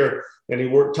to live here, and he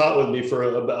taught with me for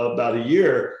about a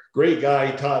year. Great guy.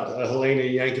 He taught Helena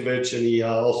Yankovic, and he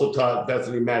also taught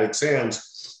Bethany Maddox-Sands.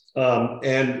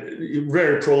 And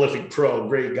very prolific pro,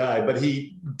 great guy, but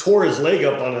he tore his leg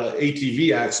up on an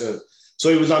ATV accident. So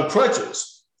he was on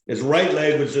crutches. His right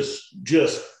leg was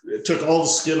just it took all the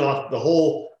skin off the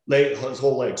whole leg, his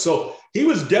whole leg. So he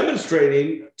was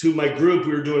demonstrating to my group.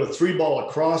 We were doing a 3-ball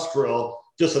lacrosse drill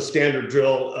just a standard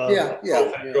drill. Yeah.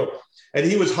 Drill. And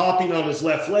he was hopping on his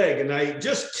left leg. And I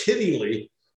just kiddingly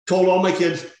told all my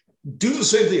kids, do the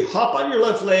same thing. Hop on your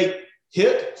left leg,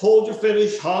 hit, hold your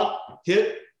finish, hop,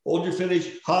 hit, hold your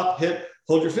finish, hop, hit,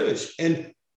 hold your finish.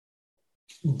 And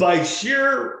by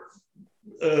sheer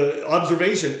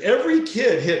observation, every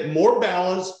kid hit more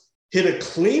balance, hit a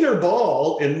cleaner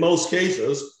ball in most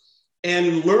cases,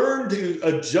 and learned to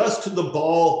adjust to the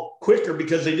ball quicker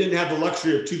because they didn't have the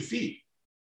luxury of 2 feet.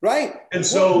 Right. And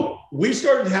so we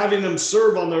started having them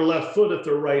serve on their left foot if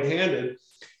they're right-handed.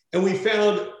 And we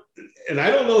found, and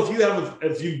I don't know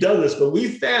if you've done this, but we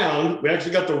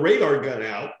actually got the radar gun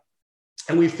out,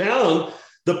 and we found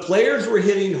the players were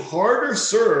hitting harder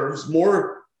serves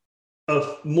more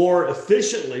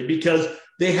efficiently because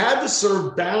they had to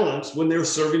serve balance when they were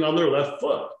serving on their left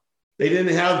foot. They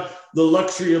didn't have the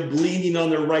luxury of leaning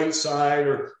on their right side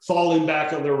or falling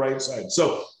back on their right side.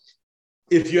 So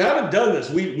if you haven't done this,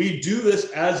 we do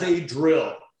this as a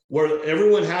drill where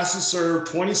everyone has to serve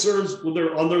 20 serves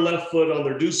on their left foot, on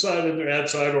their do side and their ad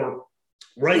side, or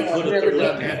right foot if they're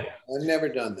left hand. I've never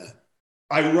done that.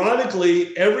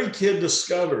 Ironically, every kid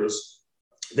discovers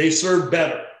they serve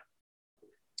better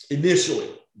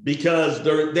initially because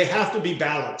they have to be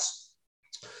balanced.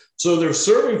 So they're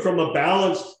serving from a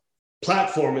balanced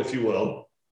platform, if you will,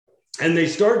 and they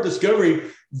start discovering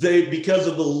because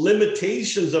of the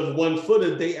limitations of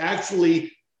one-footed,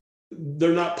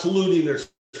 they're not polluting their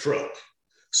stroke.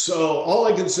 So all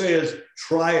I can say is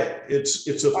try it. It's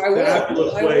a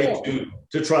fabulous way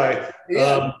to try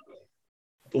the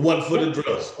one-footed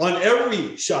drills on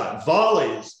every shot,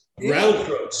 volleys, ground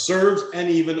strokes, serves, and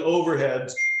even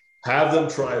overheads. Have them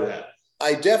try that.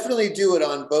 I definitely do it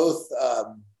on both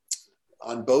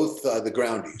the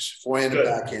groundies, forehand and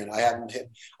backhand. I haven't hit.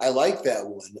 I like that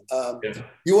one.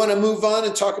 You want to move on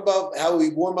and talk about how we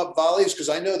warm up volleys? Because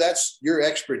I know that's your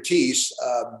expertise.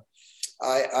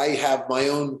 I have my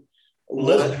own.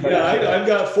 I've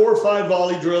got 4 or 5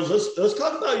 volley drills. Let's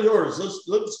talk about yours.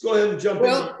 Let's go ahead and jump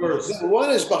into yours. The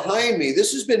one is behind me.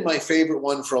 This has been my favorite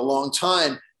one for a long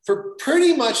time, for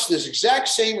pretty much this exact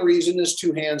same reason as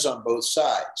 2 hands on both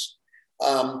sides.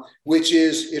 Which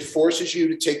is it forces you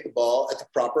to take the ball at the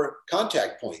proper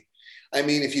contact point. I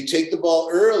mean, if you take the ball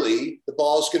early, the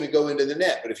ball is going to go into the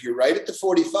net. But if you're right at the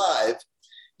 45,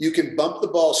 you can bump the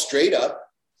ball straight up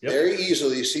very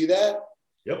easily. You see that?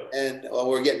 Yep. And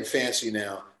we're getting fancy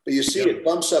now. But you see it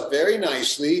bumps up very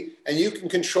nicely, and you can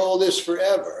control this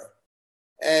forever.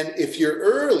 And if you're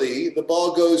early, the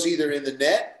ball goes either in the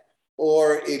net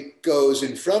or it goes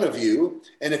in front of you.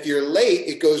 And if you're late,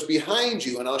 it goes behind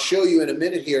you. And I'll show you in a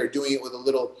minute here, doing it with a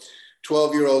little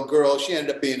 12-year-old girl. She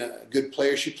ended up being a good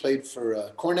player. She played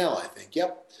for Cornell, I think.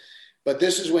 Yep. But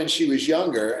this is when she was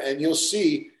younger. And you'll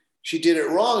see she did it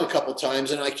wrong a couple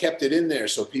times, and I kept it in there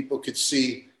so people could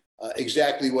see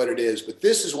exactly what it is. But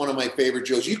this is one of my favorite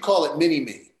drills. You call it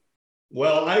mini-me.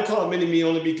 Well, I call it mini-me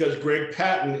only because Greg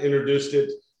Patton introduced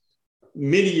it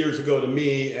many years ago to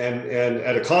me, and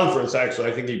at a conference,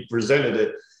 actually, I think he presented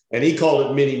it, and he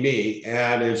called it mini-me.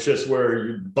 And it's just where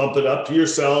you bump it up to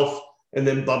yourself and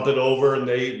then bump it over,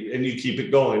 and you keep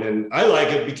it going. And I like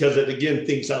it because it, again,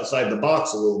 thinks outside the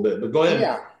box a little bit. But go ahead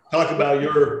and talk about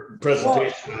your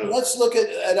presentation. Well, let's look at,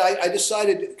 and I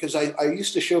decided, because I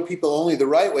used to show people only the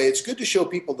right way. It's good to show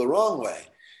people the wrong way,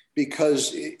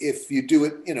 because if you do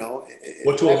it,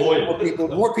 what to avoid?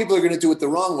 More people are going to do it the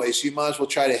wrong way. So you might as well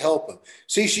try to help them.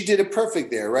 See, she did it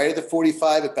perfect there, right at the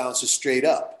 45. It bounces straight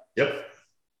up. Yep.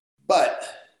 But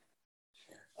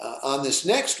on this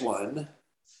next one,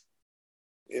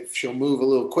 if she'll move a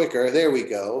little quicker, there we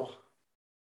go.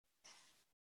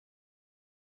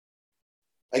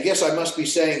 I guess I must be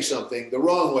saying something the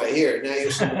wrong way here. Now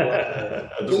you see.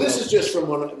 So this is just from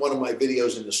one of my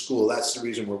videos in the school. That's the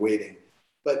reason we're waiting.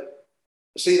 But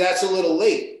see, that's a little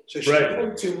late. So she's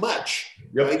doing too much.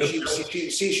 Yep. Right?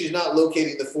 She's not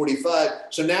locating the 45.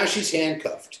 So now she's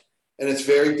handcuffed. And it's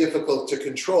very difficult to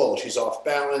control. She's off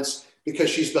balance because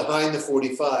she's behind the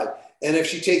 45. And if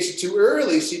she takes it too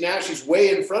early, see, now she's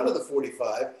way in front of the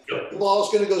 45. The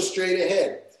ball's going to go straight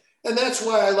ahead. And that's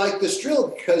why I like this drill,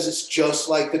 because it's just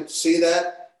like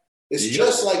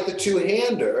just like the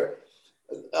two-hander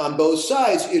on both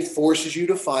sides. It forces you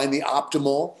to find the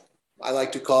optimal, I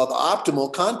like to call it the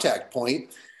optimal contact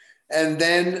point. And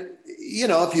then,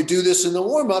 if you do this in the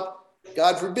warm-up,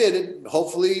 God forbid,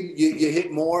 hopefully you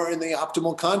hit more in the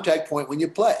optimal contact point when you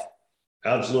play.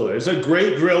 Absolutely. It's a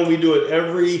great drill. We do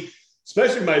it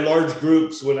especially my large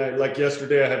groups. Like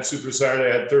yesterday, I had Super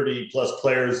Saturday, I had 30 plus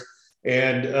players.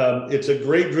 And it's a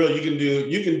great drill. You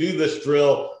can do this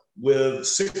drill with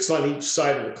 6 on each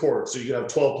side of the court. So you can have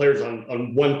 12 players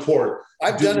on one court.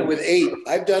 I've done it with 8.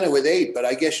 I've done it with 8, but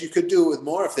I guess you could do it with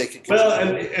more if they could. Well,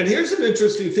 and here's an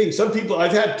interesting thing. Some people,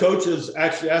 I've had coaches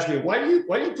actually ask me, why do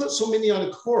you put so many on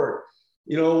a court?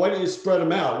 Why don't you spread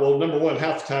them out? Well, number one,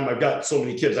 half the time I've got so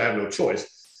many kids, I have no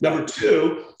choice. Number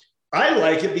two, I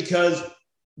like it because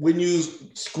when you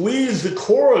squeeze the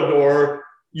corridor,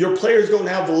 your players don't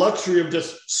have the luxury of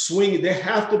just swinging. They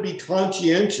have to be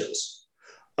conscientious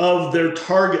of their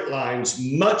target lines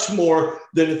much more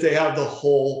than if they have the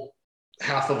whole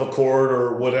half of a court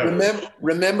or whatever.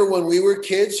 Remember when we were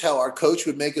kids, how our coach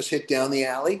would make us hit down the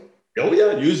alley? Oh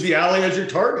yeah, use the alley as your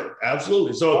target.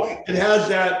 Absolutely. So it has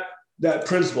that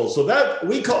principle. So that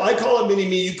I call it mini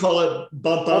me, you call it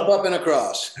bump up and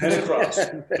across. And across.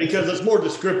 Because it's more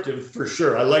descriptive for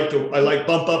sure. I like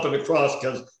bump up and across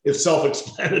because it's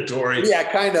self-explanatory.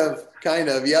 Yeah, kind of.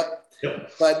 Yep.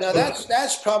 But no,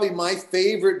 that's probably my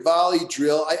favorite volley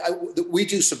drill. We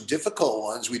do some difficult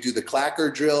ones. We do the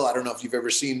clacker drill. I don't know if you've ever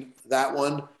seen that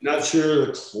one. Not sure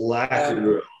the clacker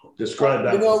drill. Describe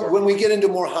that. When we get into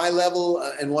more high level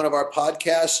in one of our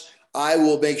podcasts, I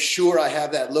will make sure I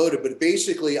have that loaded. But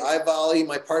basically, I volley,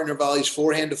 my partner volleys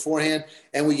forehand to forehand,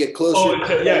 and we get closer.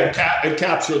 And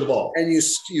capture the ball. And you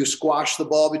squash the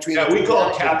ball between. Yeah, we call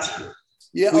it capture.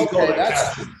 Yeah, okay,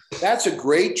 that's a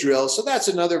great drill. So that's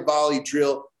another volley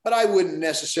drill, but I wouldn't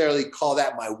necessarily call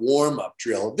that my warm-up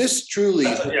drill. This truly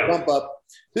is a bump up.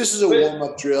 This is a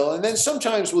warm-up drill. And then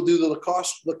sometimes we'll do the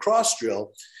lacrosse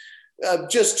drill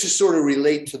just to sort of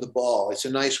relate to the ball. It's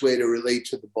a nice way to relate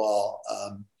to the ball.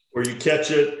 Where you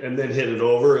catch it and then hit it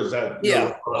over. Is that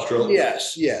lacrosse drill?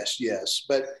 Yes.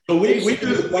 But so we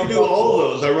do all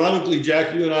of those. Ironically,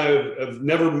 Jack, you and I have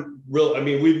never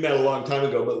really, we've met a long time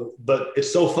ago, but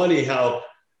it's so funny how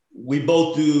we've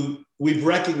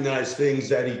recognized things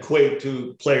that equate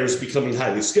to players becoming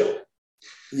highly skilled.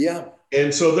 Yeah.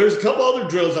 And so there's a couple other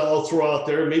drills I'll throw out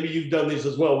there. Maybe you've done these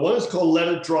as well. One is called let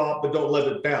it drop, but don't let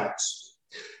it bounce.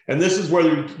 And this is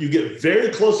where you get very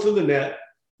close to the net.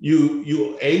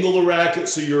 You angle the racket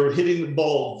so you're hitting the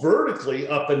ball vertically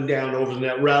up and down over the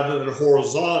net rather than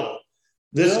horizontal.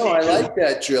 I like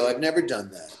that drill. I've never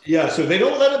done that. Yeah, so they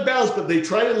don't let it bounce, but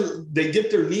they get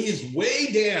their knees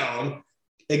way down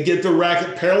and get the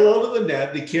racket parallel to the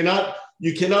net. You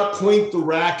cannot point the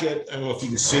racket. I don't know if you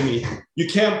can see me. You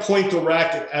can't point the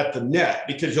racket at the net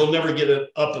because you'll never get it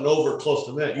up and over close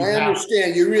to the net. I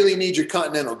understand. You really need your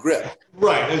continental grip.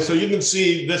 Right. And so you can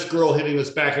see this girl hitting this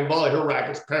backhand volley. Her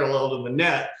racket's parallel to the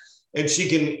net, and she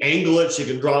can angle it. She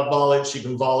can drop volley it. She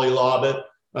can volley lob it.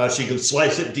 She can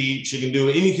slice it deep. She can do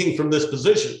anything from this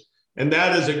position. And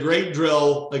that is a great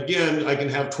drill. Again, I can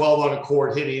have 12 on a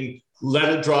court hitting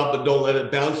let it drop, but don't let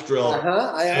it bounce drill.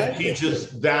 And teaches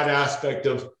that aspect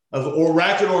of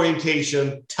racket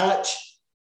orientation, touch,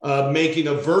 making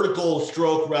a vertical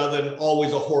stroke rather than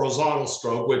always a horizontal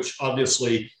stroke, which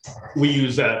obviously we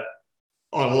use that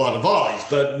on a lot of volleys,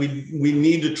 but we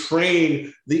need to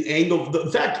train the angle.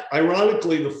 In fact,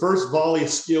 ironically, the first volley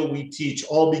skill we teach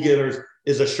all beginners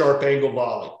is a sharp angle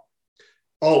volley,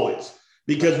 always.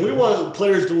 Because we want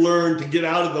players to learn to get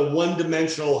out of the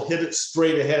one-dimensional, hit it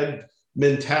straight ahead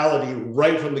mentality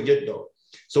right from the get-go.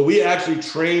 So we actually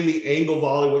train the angle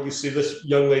volley, what you see this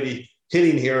young lady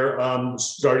hitting here,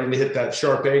 starting to hit that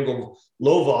sharp angle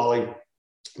low volley,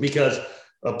 because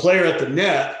a player at the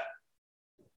net,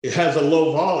 it has a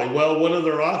low volley. Well, what are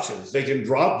their options? They can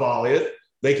drop volley it,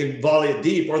 they can volley it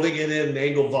deep, or they can hit an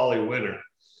angle volley winner.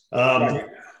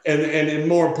 And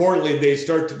more importantly, they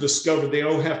start to discover they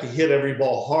don't have to hit every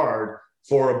ball hard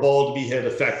for a ball to be hit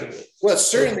effectively. Well, it's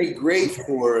certainly great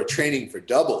for training for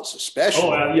doubles,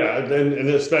 especially. And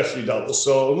especially doubles.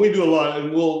 So we do a lot,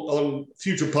 and on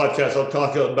future podcasts, I'll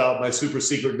talk about my super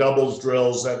secret doubles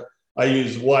drills that I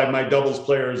use, why my doubles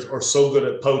players are so good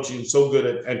at poaching, so good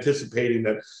at anticipating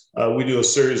that we do a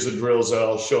series of drills that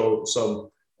I'll show some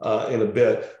in a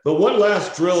bit. But one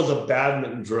last drill is a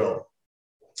badminton drill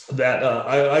that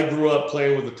I grew up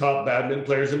playing with the top badminton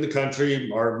players in the country.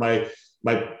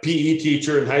 My PE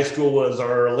teacher in high school was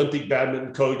our Olympic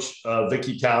badminton coach,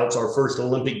 Vicky Couts, our first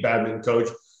Olympic badminton coach.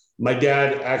 My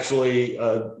dad actually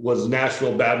was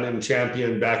national badminton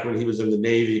champion back when he was in the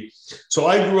Navy. So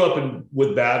I grew up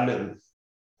with badminton.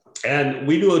 And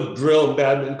we do a drill in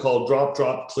badminton called drop,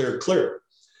 drop, clear, clear,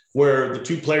 where the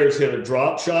two players hit a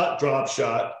drop shot,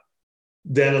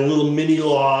 then a little mini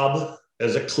lob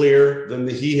as a clear, then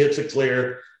he hits a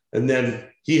clear, and then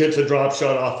he hits a drop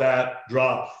shot off that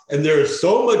drop. And there is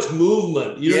so much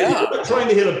movement. You're not trying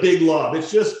to hit a big lob.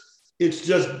 It's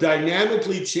just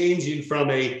dynamically changing from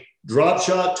a drop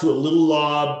shot to a little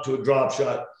lob to a drop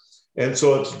shot. And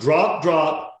so it's drop,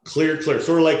 drop, clear, clear.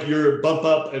 Sort of like your bump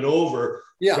up and over.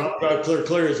 Yeah. Drop, drop, clear,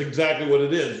 clear is exactly what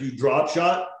it is. You drop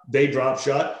shot, they drop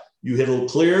shot. You hit a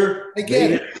clear, I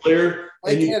get it. hit clear.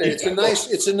 I get it.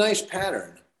 It's a nice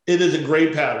pattern. It is a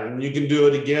great pattern. You can do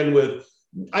it again with,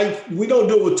 we don't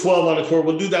do it with 12 on a court.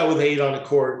 We'll do that with 8 on a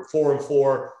court, 4 and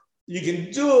 4. You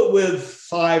can do it with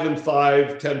 5 and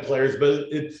 5, 10 players, but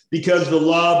because the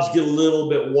lobs get a little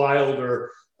bit wilder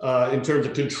in terms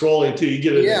of controlling too. You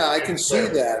get it. Yeah, I can see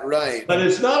that. Right. But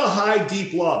it's not a high,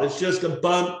 deep lob. It's just a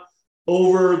bump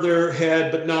over their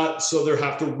head, but not so they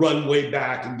have to run way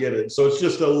back and get it. So it's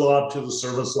just a lob to the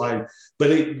service line,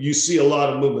 but you see a lot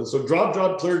of movement. So drop,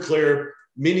 drop, clear, clear,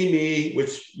 mini me,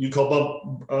 which you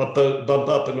call bump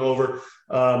up and over.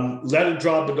 Let it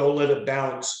drop, but don't let it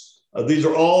bounce. These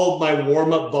are all my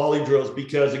warm-up volley drills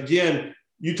because, again,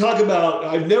 you talk about,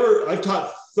 I've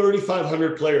taught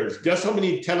 3,500 players. Guess how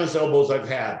many tennis elbows I've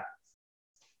had?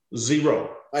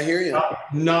 0. I hear you.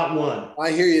 Not one.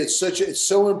 I hear you. It's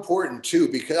so important too,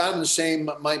 because I'm the same.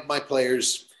 My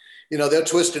players, they'll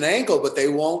twist an ankle, but they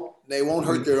won't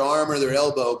hurt their arm or their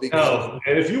elbow because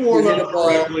and if you warm up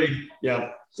correctly, yeah.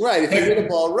 Right. If you hit a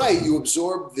ball right, you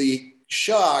absorb the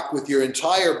shock with your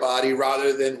entire body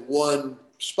rather than one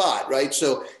spot, right?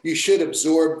 So you should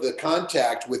absorb the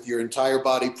contact with your entire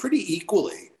body pretty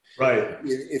equally. Right.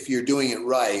 If you're doing it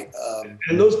right.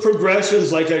 And those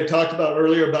progressions, like I talked about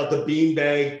earlier about the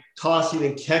beanbag, tossing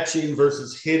and catching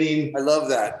versus hitting. I love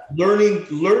that.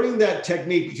 Learning that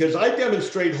technique, because I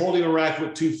demonstrate holding a racket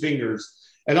with 2 fingers.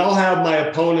 And I'll have my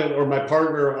opponent or my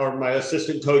partner or my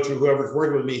assistant coach or whoever's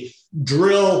working with me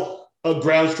drill a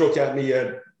ground stroke at me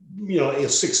at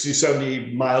 60,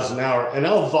 70 miles an hour. And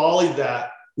I'll volley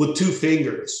that with 2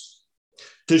 fingers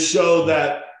to show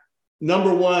that,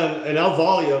 number one, and I'll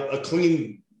volley a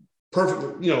clean,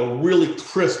 perfect, really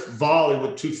crisp volley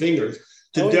with 2 fingers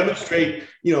to demonstrate,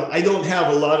 I don't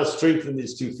have a lot of strength in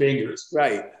these 2 fingers.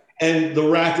 Right. And the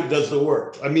racket does the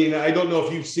work. I mean, I don't know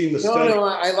if you've seen the study. No,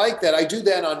 I like that. I do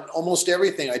that on almost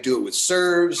everything. I do it with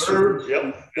serves.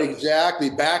 Yep. Exactly.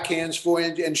 Backhands for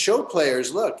and show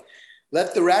players, look,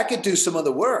 let the racket do some of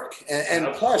the work.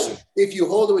 And plus, if you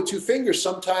hold it with 2 fingers,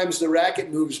 sometimes the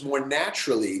racket moves more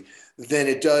naturally than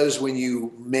it does when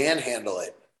you manhandle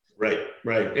it.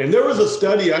 Right. And there was a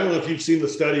study, I don't know if you've seen the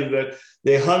study, that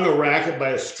they hung a racket by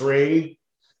a string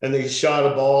and they shot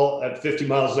a ball at 50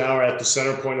 miles an hour at the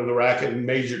center point of the racket and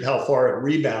measured how far it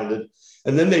rebounded.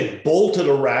 And then they bolted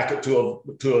a racket to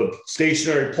a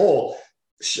stationary pole,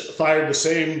 fired the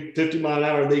same 50 mile an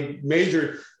hour. And they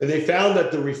measured, and they found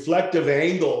that the reflective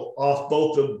angle off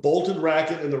both the bolted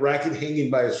racket and the racket hanging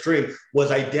by a string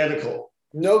was identical.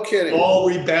 No kidding. All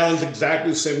rebounds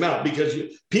exactly the same amount, because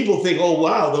people think, oh,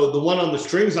 wow, the one on the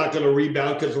string's not going to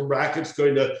rebound because the racket's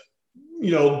going to,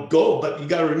 go. But you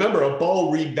got to remember, a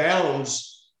ball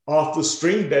rebounds off the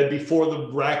string bed before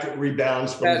the racket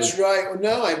rebounds. That's right.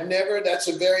 No, I've never. That's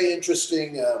a very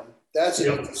interesting.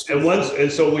 Interesting.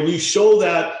 And so when you show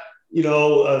that,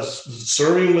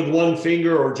 serving with 1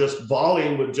 finger or just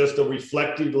volleying with just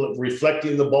reflecting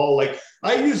the ball, like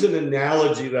I use an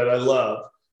analogy that I love.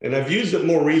 And I've used it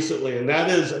more recently, and that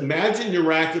is, imagine your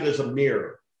racket as a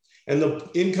mirror and the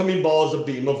incoming ball is a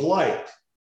beam of light.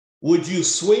 Would you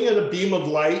swing at a beam of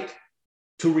light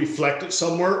to reflect it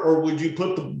somewhere, or would you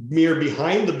put the mirror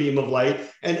behind the beam of light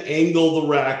and angle the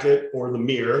racket or the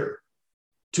mirror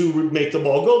to make the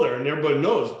ball go there? And everybody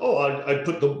knows, I'd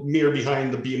put the mirror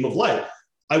behind the beam of light.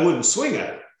 I wouldn't swing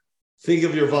at it. Think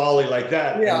of your volley like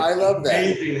that. Yeah, I love that.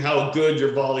 Amazing how good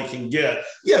your volley can get.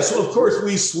 Yeah, so of course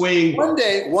we swing. One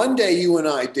day you and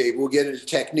I, Dave, will get into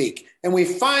technique. And we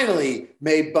finally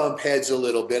may bump heads a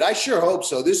little bit. I sure hope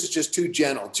so. This is just too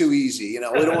gentle, too easy. We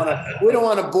don't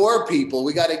want to bore people.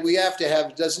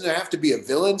 Doesn't there have to be a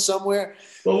villain somewhere?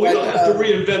 Well, we don't have to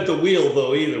reinvent the wheel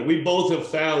though either. We both have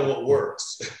found what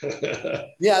works.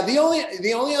 Yeah, the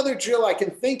only other drill I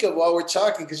can think of while we're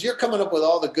talking, because you're coming up with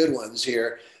all the good ones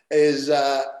here, is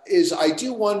I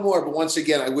do one more, but once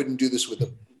again, I wouldn't do this with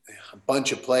a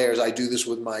bunch of players. I do this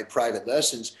with my private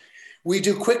lessons. We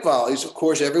do quick volleys. Of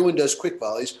course, everyone does quick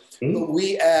volleys, but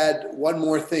we add one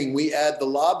more thing. We add the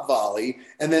lob volley,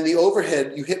 and then the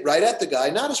overhead, you hit right at the guy,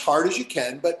 not as hard as you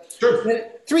can, but sure.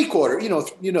 3/4,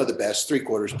 you know the best,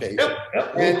 3/4 pace.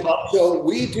 Yep. And so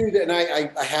we do that, and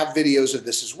I have videos of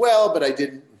this as well, but I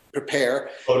didn't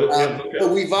prepare. But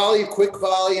we volley, quick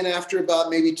volley, and after about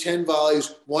maybe 10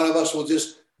 volleys, one of us will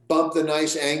just bump the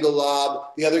nice angle lob.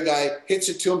 The other guy hits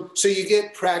it to him. So you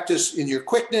get practice in your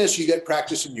quickness, you get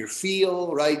practice in your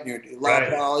feel, right? In your lob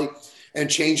volley, and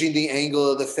changing the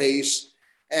angle of the face.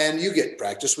 And you get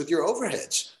practice with your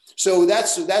overheads. So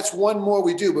that's one more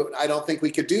we do, but I don't think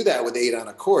we could do that with 8 on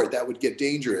a court. That would get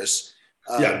dangerous.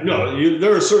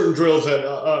 There are certain drills that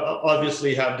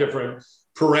obviously have different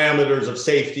parameters of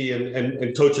safety,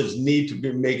 and coaches need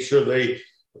to make sure they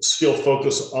still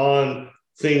focus on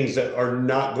things that are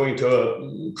not going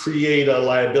to create a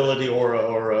liability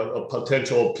or a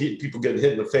potential people getting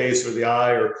hit in the face or the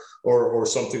eye or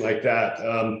something like that.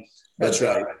 That's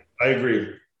right. I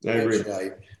agree. That's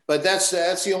right. But that's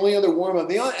the only other warm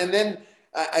up. And then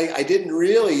I didn't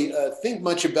really think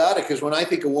much about it, because when I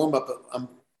think of warm up,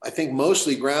 I think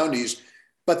mostly groundies,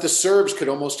 but the serves could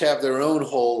almost have their own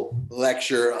whole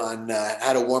lecture on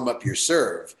how to warm up your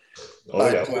serve.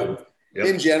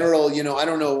 In general, I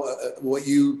don't know what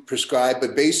you prescribe,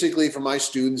 but basically for my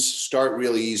students, start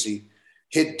really easy,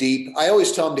 hit deep. I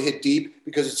always tell them to hit deep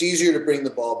because it's easier to bring the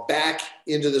ball back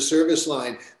into the service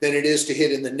line than it is to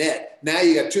hit in the net. Now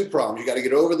you got two problems. You got to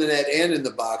get over the net and in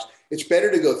the box. It's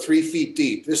better to go 3 feet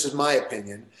deep. This is my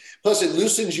opinion. Plus it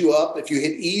loosens you up. If you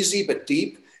hit easy but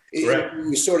deep,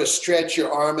 you sort of stretch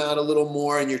your arm out a little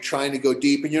more and you're trying to go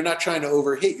deep, and you're not trying to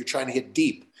overhit. You're trying to hit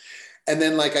deep. And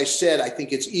then, like I said, I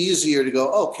think it's easier to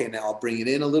go, okay, now I'll bring it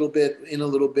in a little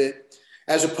bit,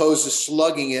 as opposed to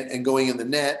slugging it and going in the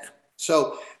net.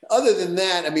 So other than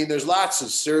that, I mean, there's lots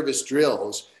of service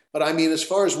drills, but I mean, as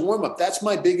far as warm up, that's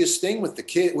my biggest thing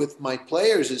with my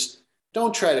players is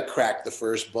don't try to crack the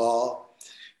first ball,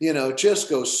 just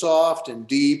go soft and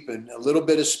deep and a little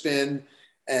bit of spin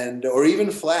or even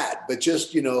flat, but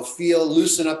just,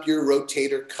 loosen up your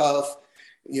rotator cuff,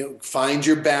 find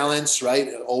your balance, right?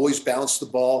 Always bounce the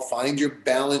ball, find your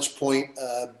balance point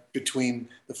between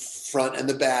the front and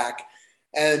the back,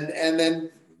 and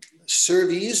then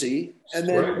serve easy and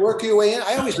then work your way in.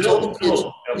 I always tell the kids,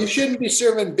 you shouldn't be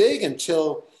serving big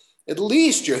until at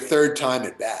least your third time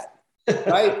at bat,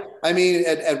 right? I mean,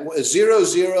 at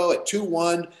 0-0, at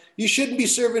 2-1, you shouldn't be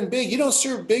serving big. You don't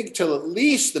serve big till at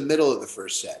least the middle of the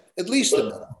first set, at least the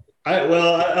middle. I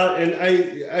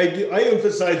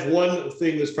emphasize one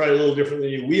thing that's probably a little different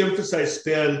than you. We emphasize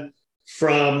spin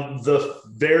from the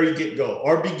very get-go.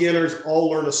 Our beginners all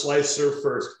learn a slice serve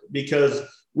first, because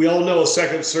we all know a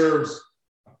second serve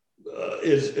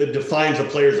it defines a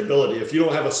player's ability. If you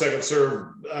don't have a second serve,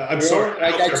 I'm sorry.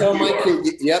 Like I tell my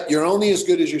kids, you're only as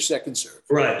good as your second serve.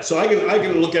 Right. So I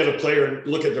can look at a player and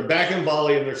look at their backhand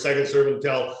volley and their second serve and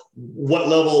tell what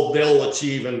level they'll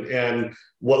achieve and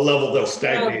what level they'll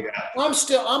stagnate at.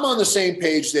 I'm on the same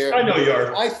page there. I know you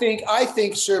are. I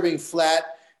think serving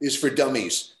flat is for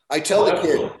dummies. I tell the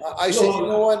kid, I say, you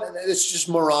know what? It's just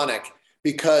moronic,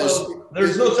 because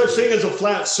there's no such thing as a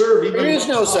flat serve. There is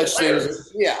no such thing.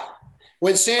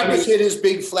 When Sampras hit his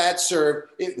big flat serve,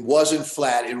 it wasn't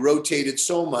flat. It rotated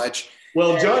so much.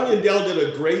 Well, John Yandell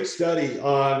did a great study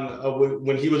on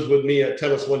when he was with me at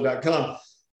tennis1.com.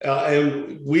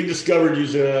 And we discovered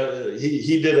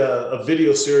he did a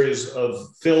video series of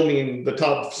filming the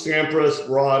top Sampras,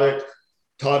 Roddick,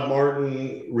 Todd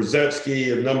Martin,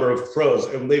 Rosetsky, a number of pros.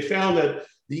 And they found that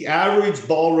the average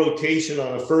ball rotation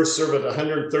on a first serve at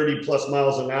 130 plus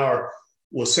miles an hour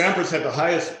was Sampras had the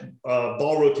highest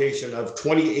ball rotation of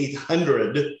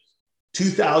 2,800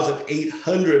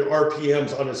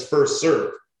 RPMs on his first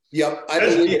serve. Yep.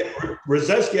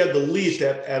 Rosetsky had the least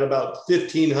at about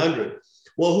 1,500.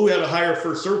 Well, who had a higher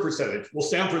first serve percentage? Well,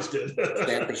 Sampras did.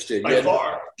 By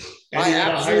far. And he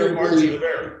had a higher margin of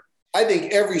error. I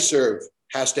think every serve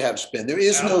has to have spin. There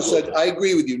is no such, I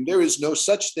agree with you. There is no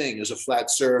such thing as a flat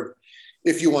serve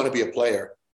if you want to be a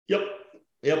player. Yep.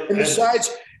 And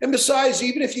besides,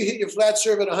 even if you hit your flat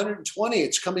serve at 120,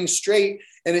 it's coming straight,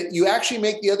 and you actually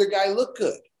make the other guy look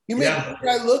good. You make the other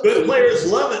guy look good. Good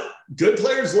players love it. Good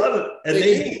players love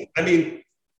it. And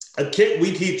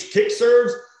we teach kick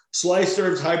serves, slice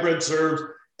serves, hybrid serves.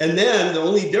 And then the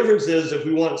only difference is, if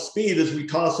we want speed, is we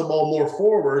toss the ball more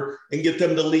forward and get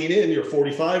them to lean in. You're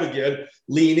 45 again,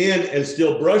 lean in and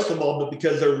still brush the ball. But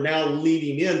because they're now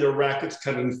leaning in, their racket's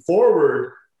coming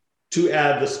forward to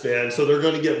add the spin. So they're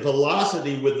going to get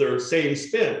velocity with their same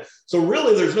spin. So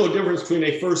really, there's no difference between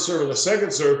a first serve and a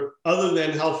second serve, other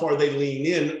than how far they lean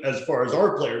in as far as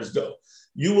our players go.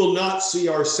 You will not see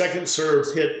our second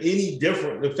serves hit any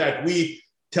different. In fact, we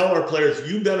tell our players,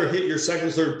 you better hit your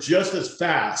second serve just as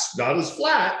fast, not as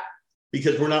flat,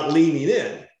 because we're not leaning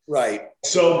in. Right.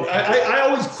 So I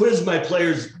always quiz my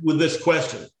players with this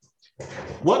question.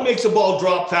 What makes a ball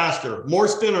drop faster, more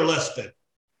spin or less spin?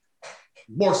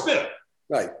 More spin.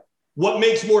 Right. What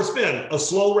makes more spin, a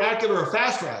slow racket or a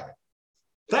fast racket?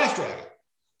 Fast racket.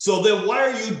 So then why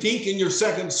are you dinking your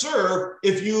second serve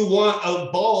if you want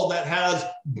a ball that has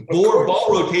more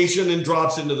ball rotation and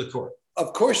drops into the court?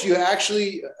 of course, you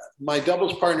actually, my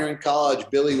doubles partner in college,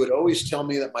 Billy, would always tell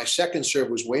me that my second serve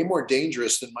was way more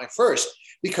dangerous than my first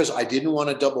because I didn't want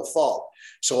a double fault.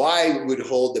 So I would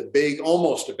hold the big,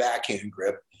 almost a backhand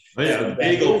grip. Oh, yeah, the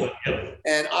big open.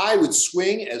 And I would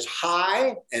swing as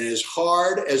high and as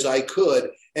hard as I could.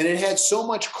 And it had so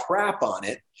much crap on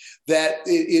it that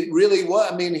it really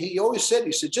was. I mean, he always said,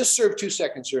 just serve 2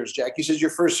 second serves, Jack. He says,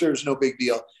 your first serve's no big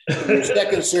deal. Your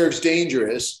second serve's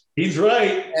dangerous. He's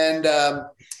right. And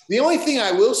the only thing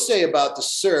I will say about the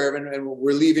serve, and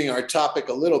we're leaving our topic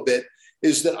a little bit,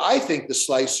 is that I think the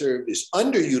slice serve is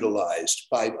underutilized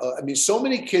by, so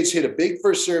many kids hit a big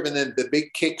first serve and then the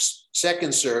big kicks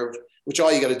second serve, which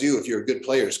all you got to do if you're a good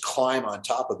player is climb on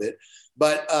top of it.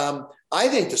 But I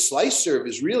think the slice serve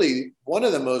is really one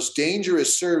of the most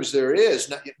dangerous serves there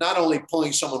is, not only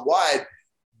pulling someone wide,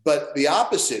 but the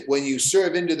opposite. When you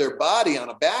serve into their body on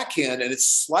a backhand and it's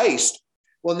sliced,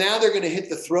 well, now they're going to hit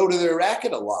the throat of their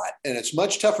racket a lot. And it's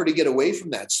much tougher to get away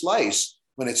from that slice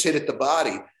when it's hit at the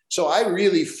body. So I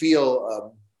really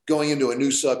feel, going into a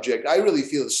new subject, I really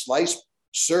feel the slice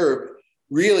serve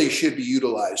really should be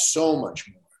utilized so much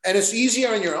more. And it's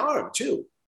easier on your arm, too.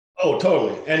 Oh,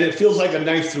 totally. And it feels like a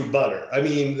knife through butter. I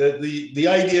mean, the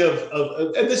idea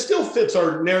of and this still fits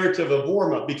our narrative of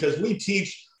warm-up because we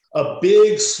teach a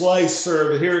big slice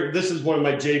serve. Here, this is one of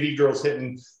my JV girls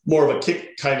hitting more of a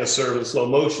kick kind of serve in slow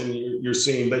motion you're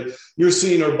seeing, but you're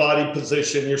seeing her body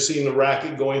position. You're seeing the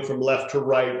racket going from left to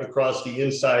right across the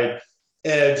inside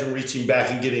edge and reaching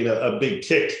back and getting a big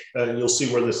kick. And you'll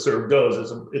see where the serve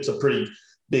goes. It's a pretty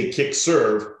big kick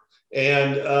serve.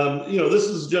 And, this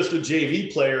is just a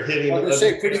JV player hitting. I was going to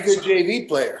say, pretty good JV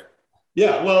player.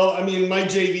 Yeah, well, I mean, my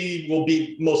JV will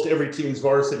beat most every team's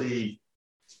varsity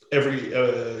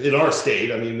in our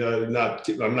state. I mean,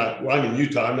 I'm in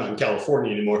Utah. I'm not in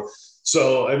California anymore.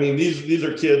 So, I mean, these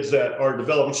are kids that are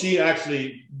developing.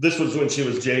 This was when she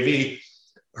was JV.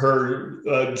 Her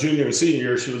junior and senior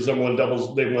year, she was number one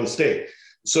doubles. They won state.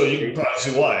 So you can probably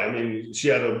see why. I mean, she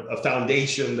had a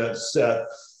foundation that's set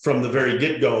from the very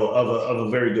get-go of a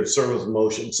very good service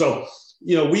motion. So,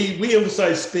 we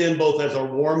emphasize spin both as our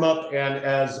warm-up and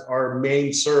as our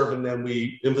main serve, and then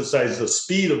we emphasize the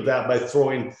speed of that by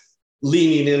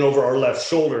leaning in over our left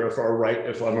shoulder if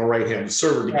I'm a right-handed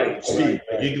server to get speed.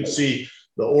 Right. You can see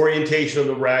the orientation of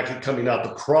the racket coming out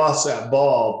to cross that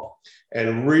ball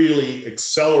and really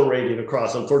accelerating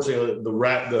across. Unfortunately,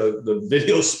 the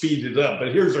video speeded up,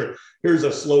 but here's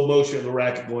a slow motion of the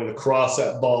racket going across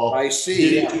that ball. I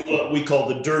see. Getting to what we call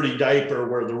the dirty diaper,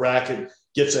 where the racket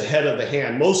gets ahead of the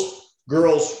hand. Most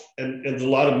girls and a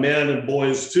lot of men and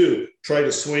boys too try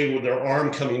to swing with their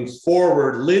arm coming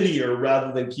forward linear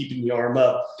rather than keeping the arm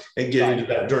up and getting to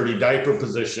that dirty diaper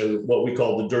position, what we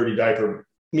call the dirty diaper,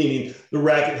 meaning the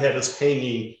racket head is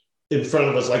hanging in front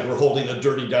of us like we're holding a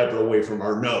dirty diaper away from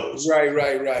our nose. Right.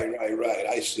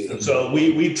 I see. And so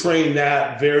we train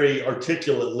that very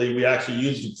articulately. We actually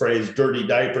use the phrase dirty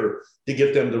diaper to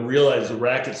get them to realize the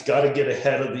racket's got to get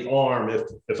ahead of the arm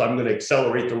if I'm going to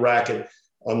accelerate the racket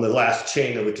on the last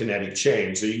chain of the kinetic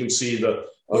chain. So you can see the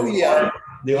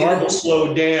arm will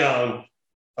slow down,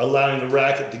 allowing the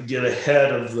racket to get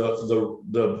ahead of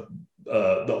the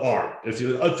arm.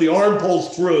 If the arm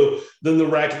pulls through, then the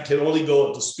racket can only go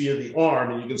at the speed of the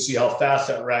arm, and you can see how fast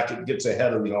that racket gets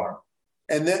ahead of the arm.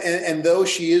 And though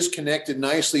she is connected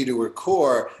nicely to her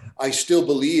core, I still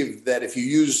believe that if you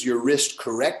use your wrist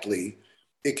correctly,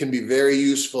 it can be very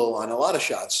useful on a lot of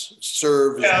shots.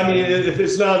 Serve. Yeah, I mean, if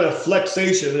it's not a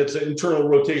flexation, it's an internal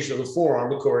rotation of the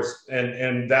forearm, of course,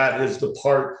 and that is the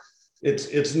part.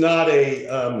 It's not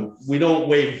we don't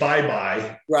wave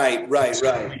bye-bye. Right.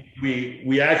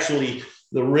 We actually,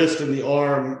 the wrist and the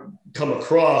arm come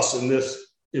across in this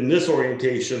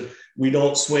orientation. We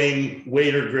don't swing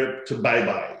waiter grip to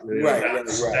bye-bye.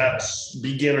 That's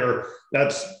beginner.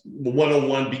 That's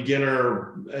 101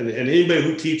 beginner. And anybody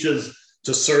who teaches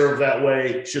to serve that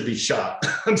way should be shot.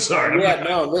 I'm sorry. I'm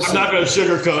not going to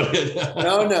sugarcoat it.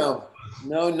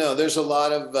 No. There's a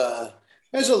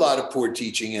lot of poor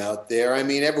teaching out there. I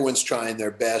mean, everyone's trying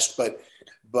their best, but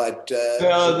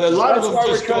a lot of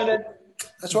them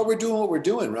that's why we're doing what we're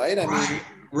doing, right? I mean,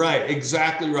 right,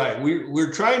 exactly right.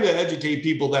 We're trying to educate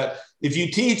people that if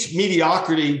you teach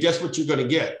mediocrity, guess what you're going to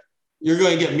get? You're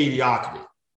going to get mediocrity.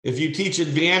 If you teach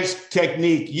advanced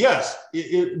technique, yes,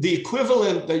 the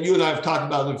equivalent that you and I have talked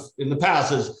about in the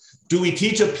past is, do we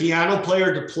teach a piano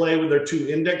player to play with their 2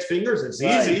 index fingers? It's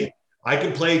easy. I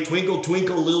can play Twinkle,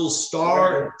 Twinkle, Little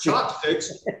Star and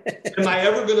chopsticks. Am I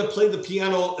ever going to play the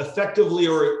piano effectively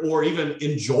or even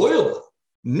enjoyably?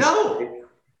 No.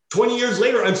 20 years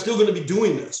later, I'm still going to be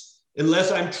doing this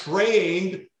unless I'm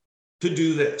trained to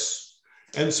do this.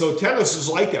 And so tennis is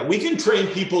like that. We can train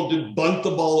people to bunt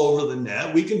the ball over the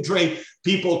net. We can train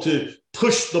people to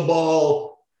push the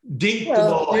ball deep.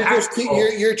 Well, the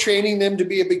ball. You're training them to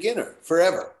be a beginner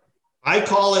forever. I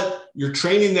call it, you're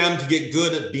training them to get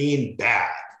good at being bad.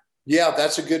 Yeah,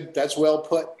 that's well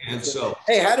put. And so,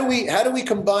 hey, how do we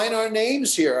combine our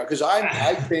names here? Because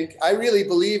I think I really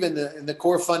believe in the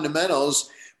core fundamentals,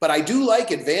 but I do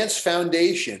like advanced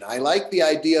foundation. I like the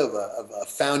idea of a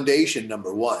foundation,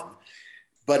 number one.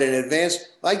 But an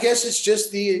advanced, I guess it's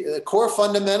just the core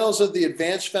fundamentals of the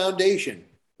advanced foundation.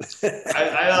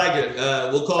 I like it.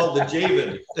 We'll call it the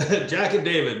Javid, Jack and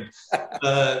David.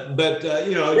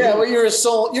 Yeah, well, you're a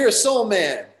soul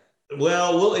man.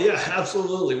 Well, yeah,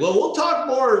 absolutely. Well, we'll talk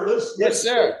more. Yes,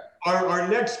 sir. Our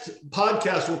next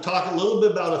podcast, we'll talk a little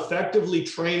bit about effectively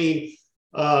training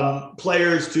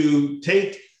players to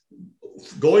take,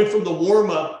 going from the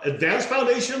warm-up, advanced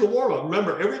foundation of the warm-up.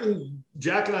 Remember, everything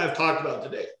Jack and I have talked about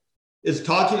today is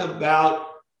talking about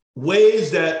ways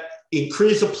that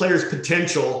increase a player's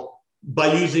potential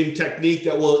by using technique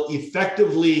that will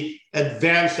effectively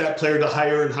advance that player to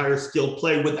higher and higher skilled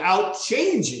play without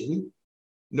changing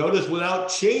the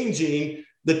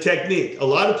technique. A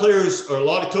lot of players or a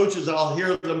lot of coaches, I'll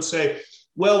hear them say,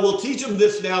 well, we'll teach them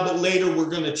this now, but later we're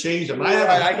going to change them.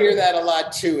 I hear that a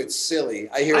lot too. It's silly.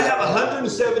 I have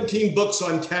 117 books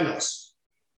on tennis,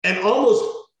 and almost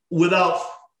without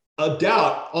a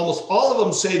doubt, almost all of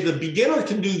them say the beginner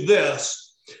can do this,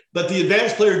 but the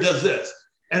advanced player does this.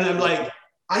 And I'm like,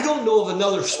 I don't know of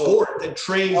another sport that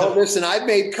trains. Oh, listen, I've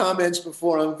made comments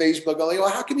before on Facebook. I'm like, well,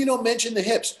 how come you don't mention the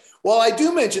hips? Well, I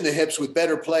do mention the hips with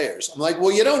better players. I'm like,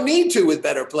 well, you don't need to with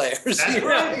better players. That's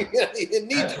right. You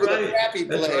need to with crappy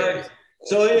players. Right.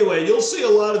 So anyway, you'll see a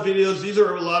lot of videos. These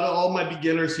are a lot of all my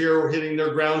beginners here are hitting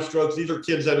their ground strokes. These are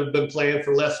kids that have been playing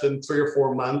for less than 3 or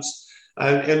 4 months.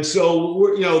 And so,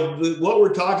 what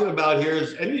we're talking about here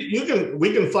is, and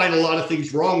we can find a lot of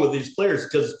things wrong with these players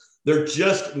because they're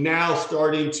just now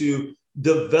starting to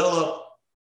develop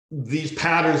these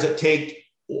patterns that take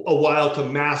a while to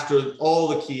master all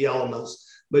the key elements.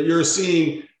 But you're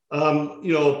seeing,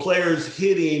 players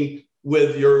hitting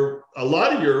with a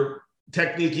lot of your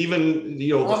technique, even,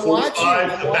 the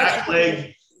 45, the back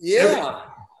leg. Yeah. Everything.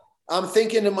 I'm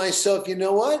thinking to myself, you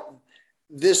know what?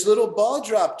 This little ball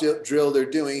drop drill they're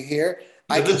doing here,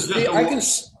 I can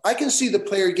see the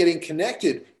player getting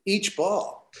connected each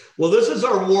ball. Well, this is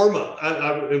our warm-up.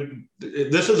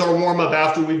 This is our warm-up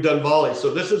after we've done volley.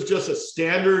 So this is just a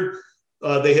standard.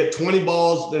 They hit 20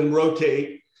 balls, then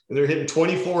rotate, and they're hitting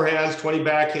 20 forehands, 20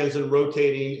 backhands, and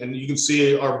rotating. And you can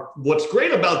see what's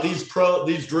great about these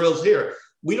drills here.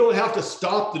 We don't have to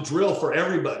stop the drill for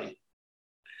everybody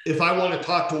if I want to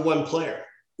talk to one player.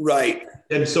 Right.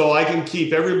 And so I can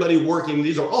keep everybody working.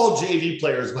 These are all JV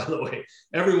players, by the way.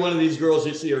 Every one of these girls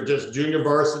you see are just junior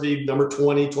varsity, number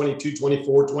 20, 22,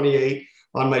 24, 28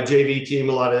 on my JV team,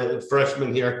 a lot of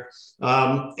freshmen here.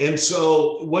 And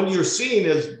so what you're seeing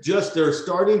is just they're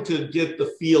starting to get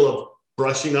the feel of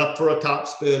brushing up for a top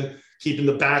spin, keeping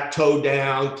the back toe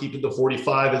down, keeping the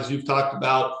 45, as you've talked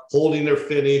about, holding their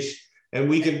finish. And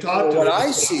we can talk to what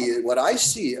I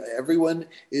see, everyone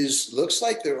looks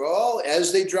like they're all,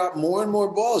 as they drop more and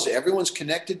more balls, everyone's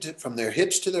connected from their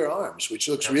hips to their arms, which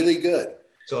looks really good.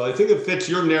 So I think it fits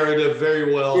your narrative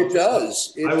very well. It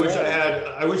does. I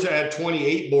wish I had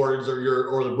 28 boards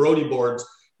or the Brody boards,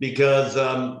 because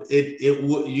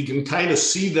you can kind of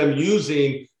see them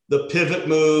using the pivot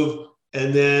move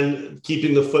and then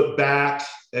keeping the foot back,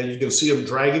 and you can see them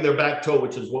dragging their back toe,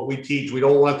 which is what we teach. We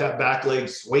don't want that back leg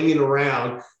swinging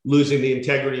around, losing the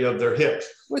integrity of their hips.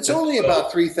 Well, it's only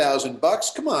about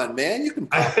 $3,000. Come on, man, you can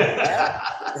pop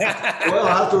that. Well,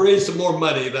 I'll have to raise some more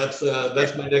money. That's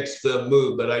my next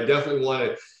move, but I definitely want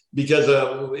it because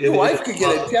your wife could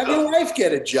have your wife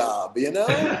get a job, you know.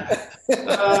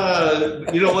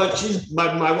 You know what?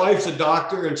 My wife's a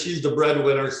doctor and she's the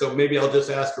breadwinner, so maybe I'll just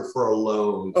ask her for a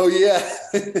loan. Oh yeah.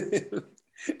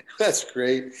 That's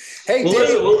great. Hey,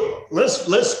 well,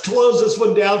 let's close this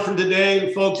one down for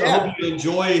today, folks. Yeah. I hope you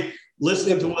enjoy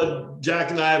listening to what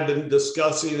Jack and I have been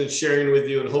discussing and sharing with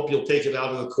you, and hope you'll take it out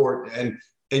on the court and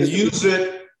use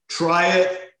it. Try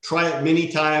it many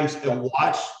times, and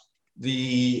watch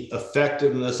the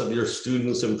effectiveness of your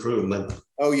students' improvement.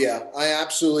 Oh yeah, I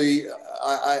absolutely,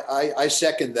 I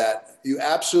second that. You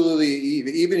absolutely,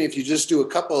 even if you just do a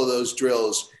couple of those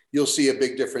drills, you'll see a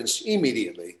big difference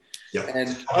immediately. Yeah.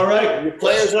 And all right, your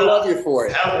players will love you for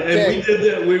it. And we did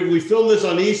that. We filmed this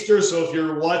on Easter, so if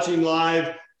you're watching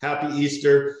live, happy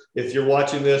Easter. If you're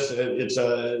watching this, it's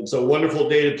a wonderful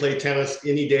day to play tennis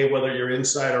any day, whether you're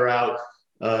inside or out.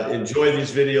 Enjoy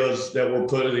these videos that we're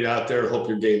putting out there. Hope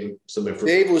you're gaining some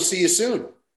information. Dave, we'll see you soon.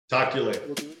 Talk to you later.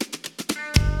 We'll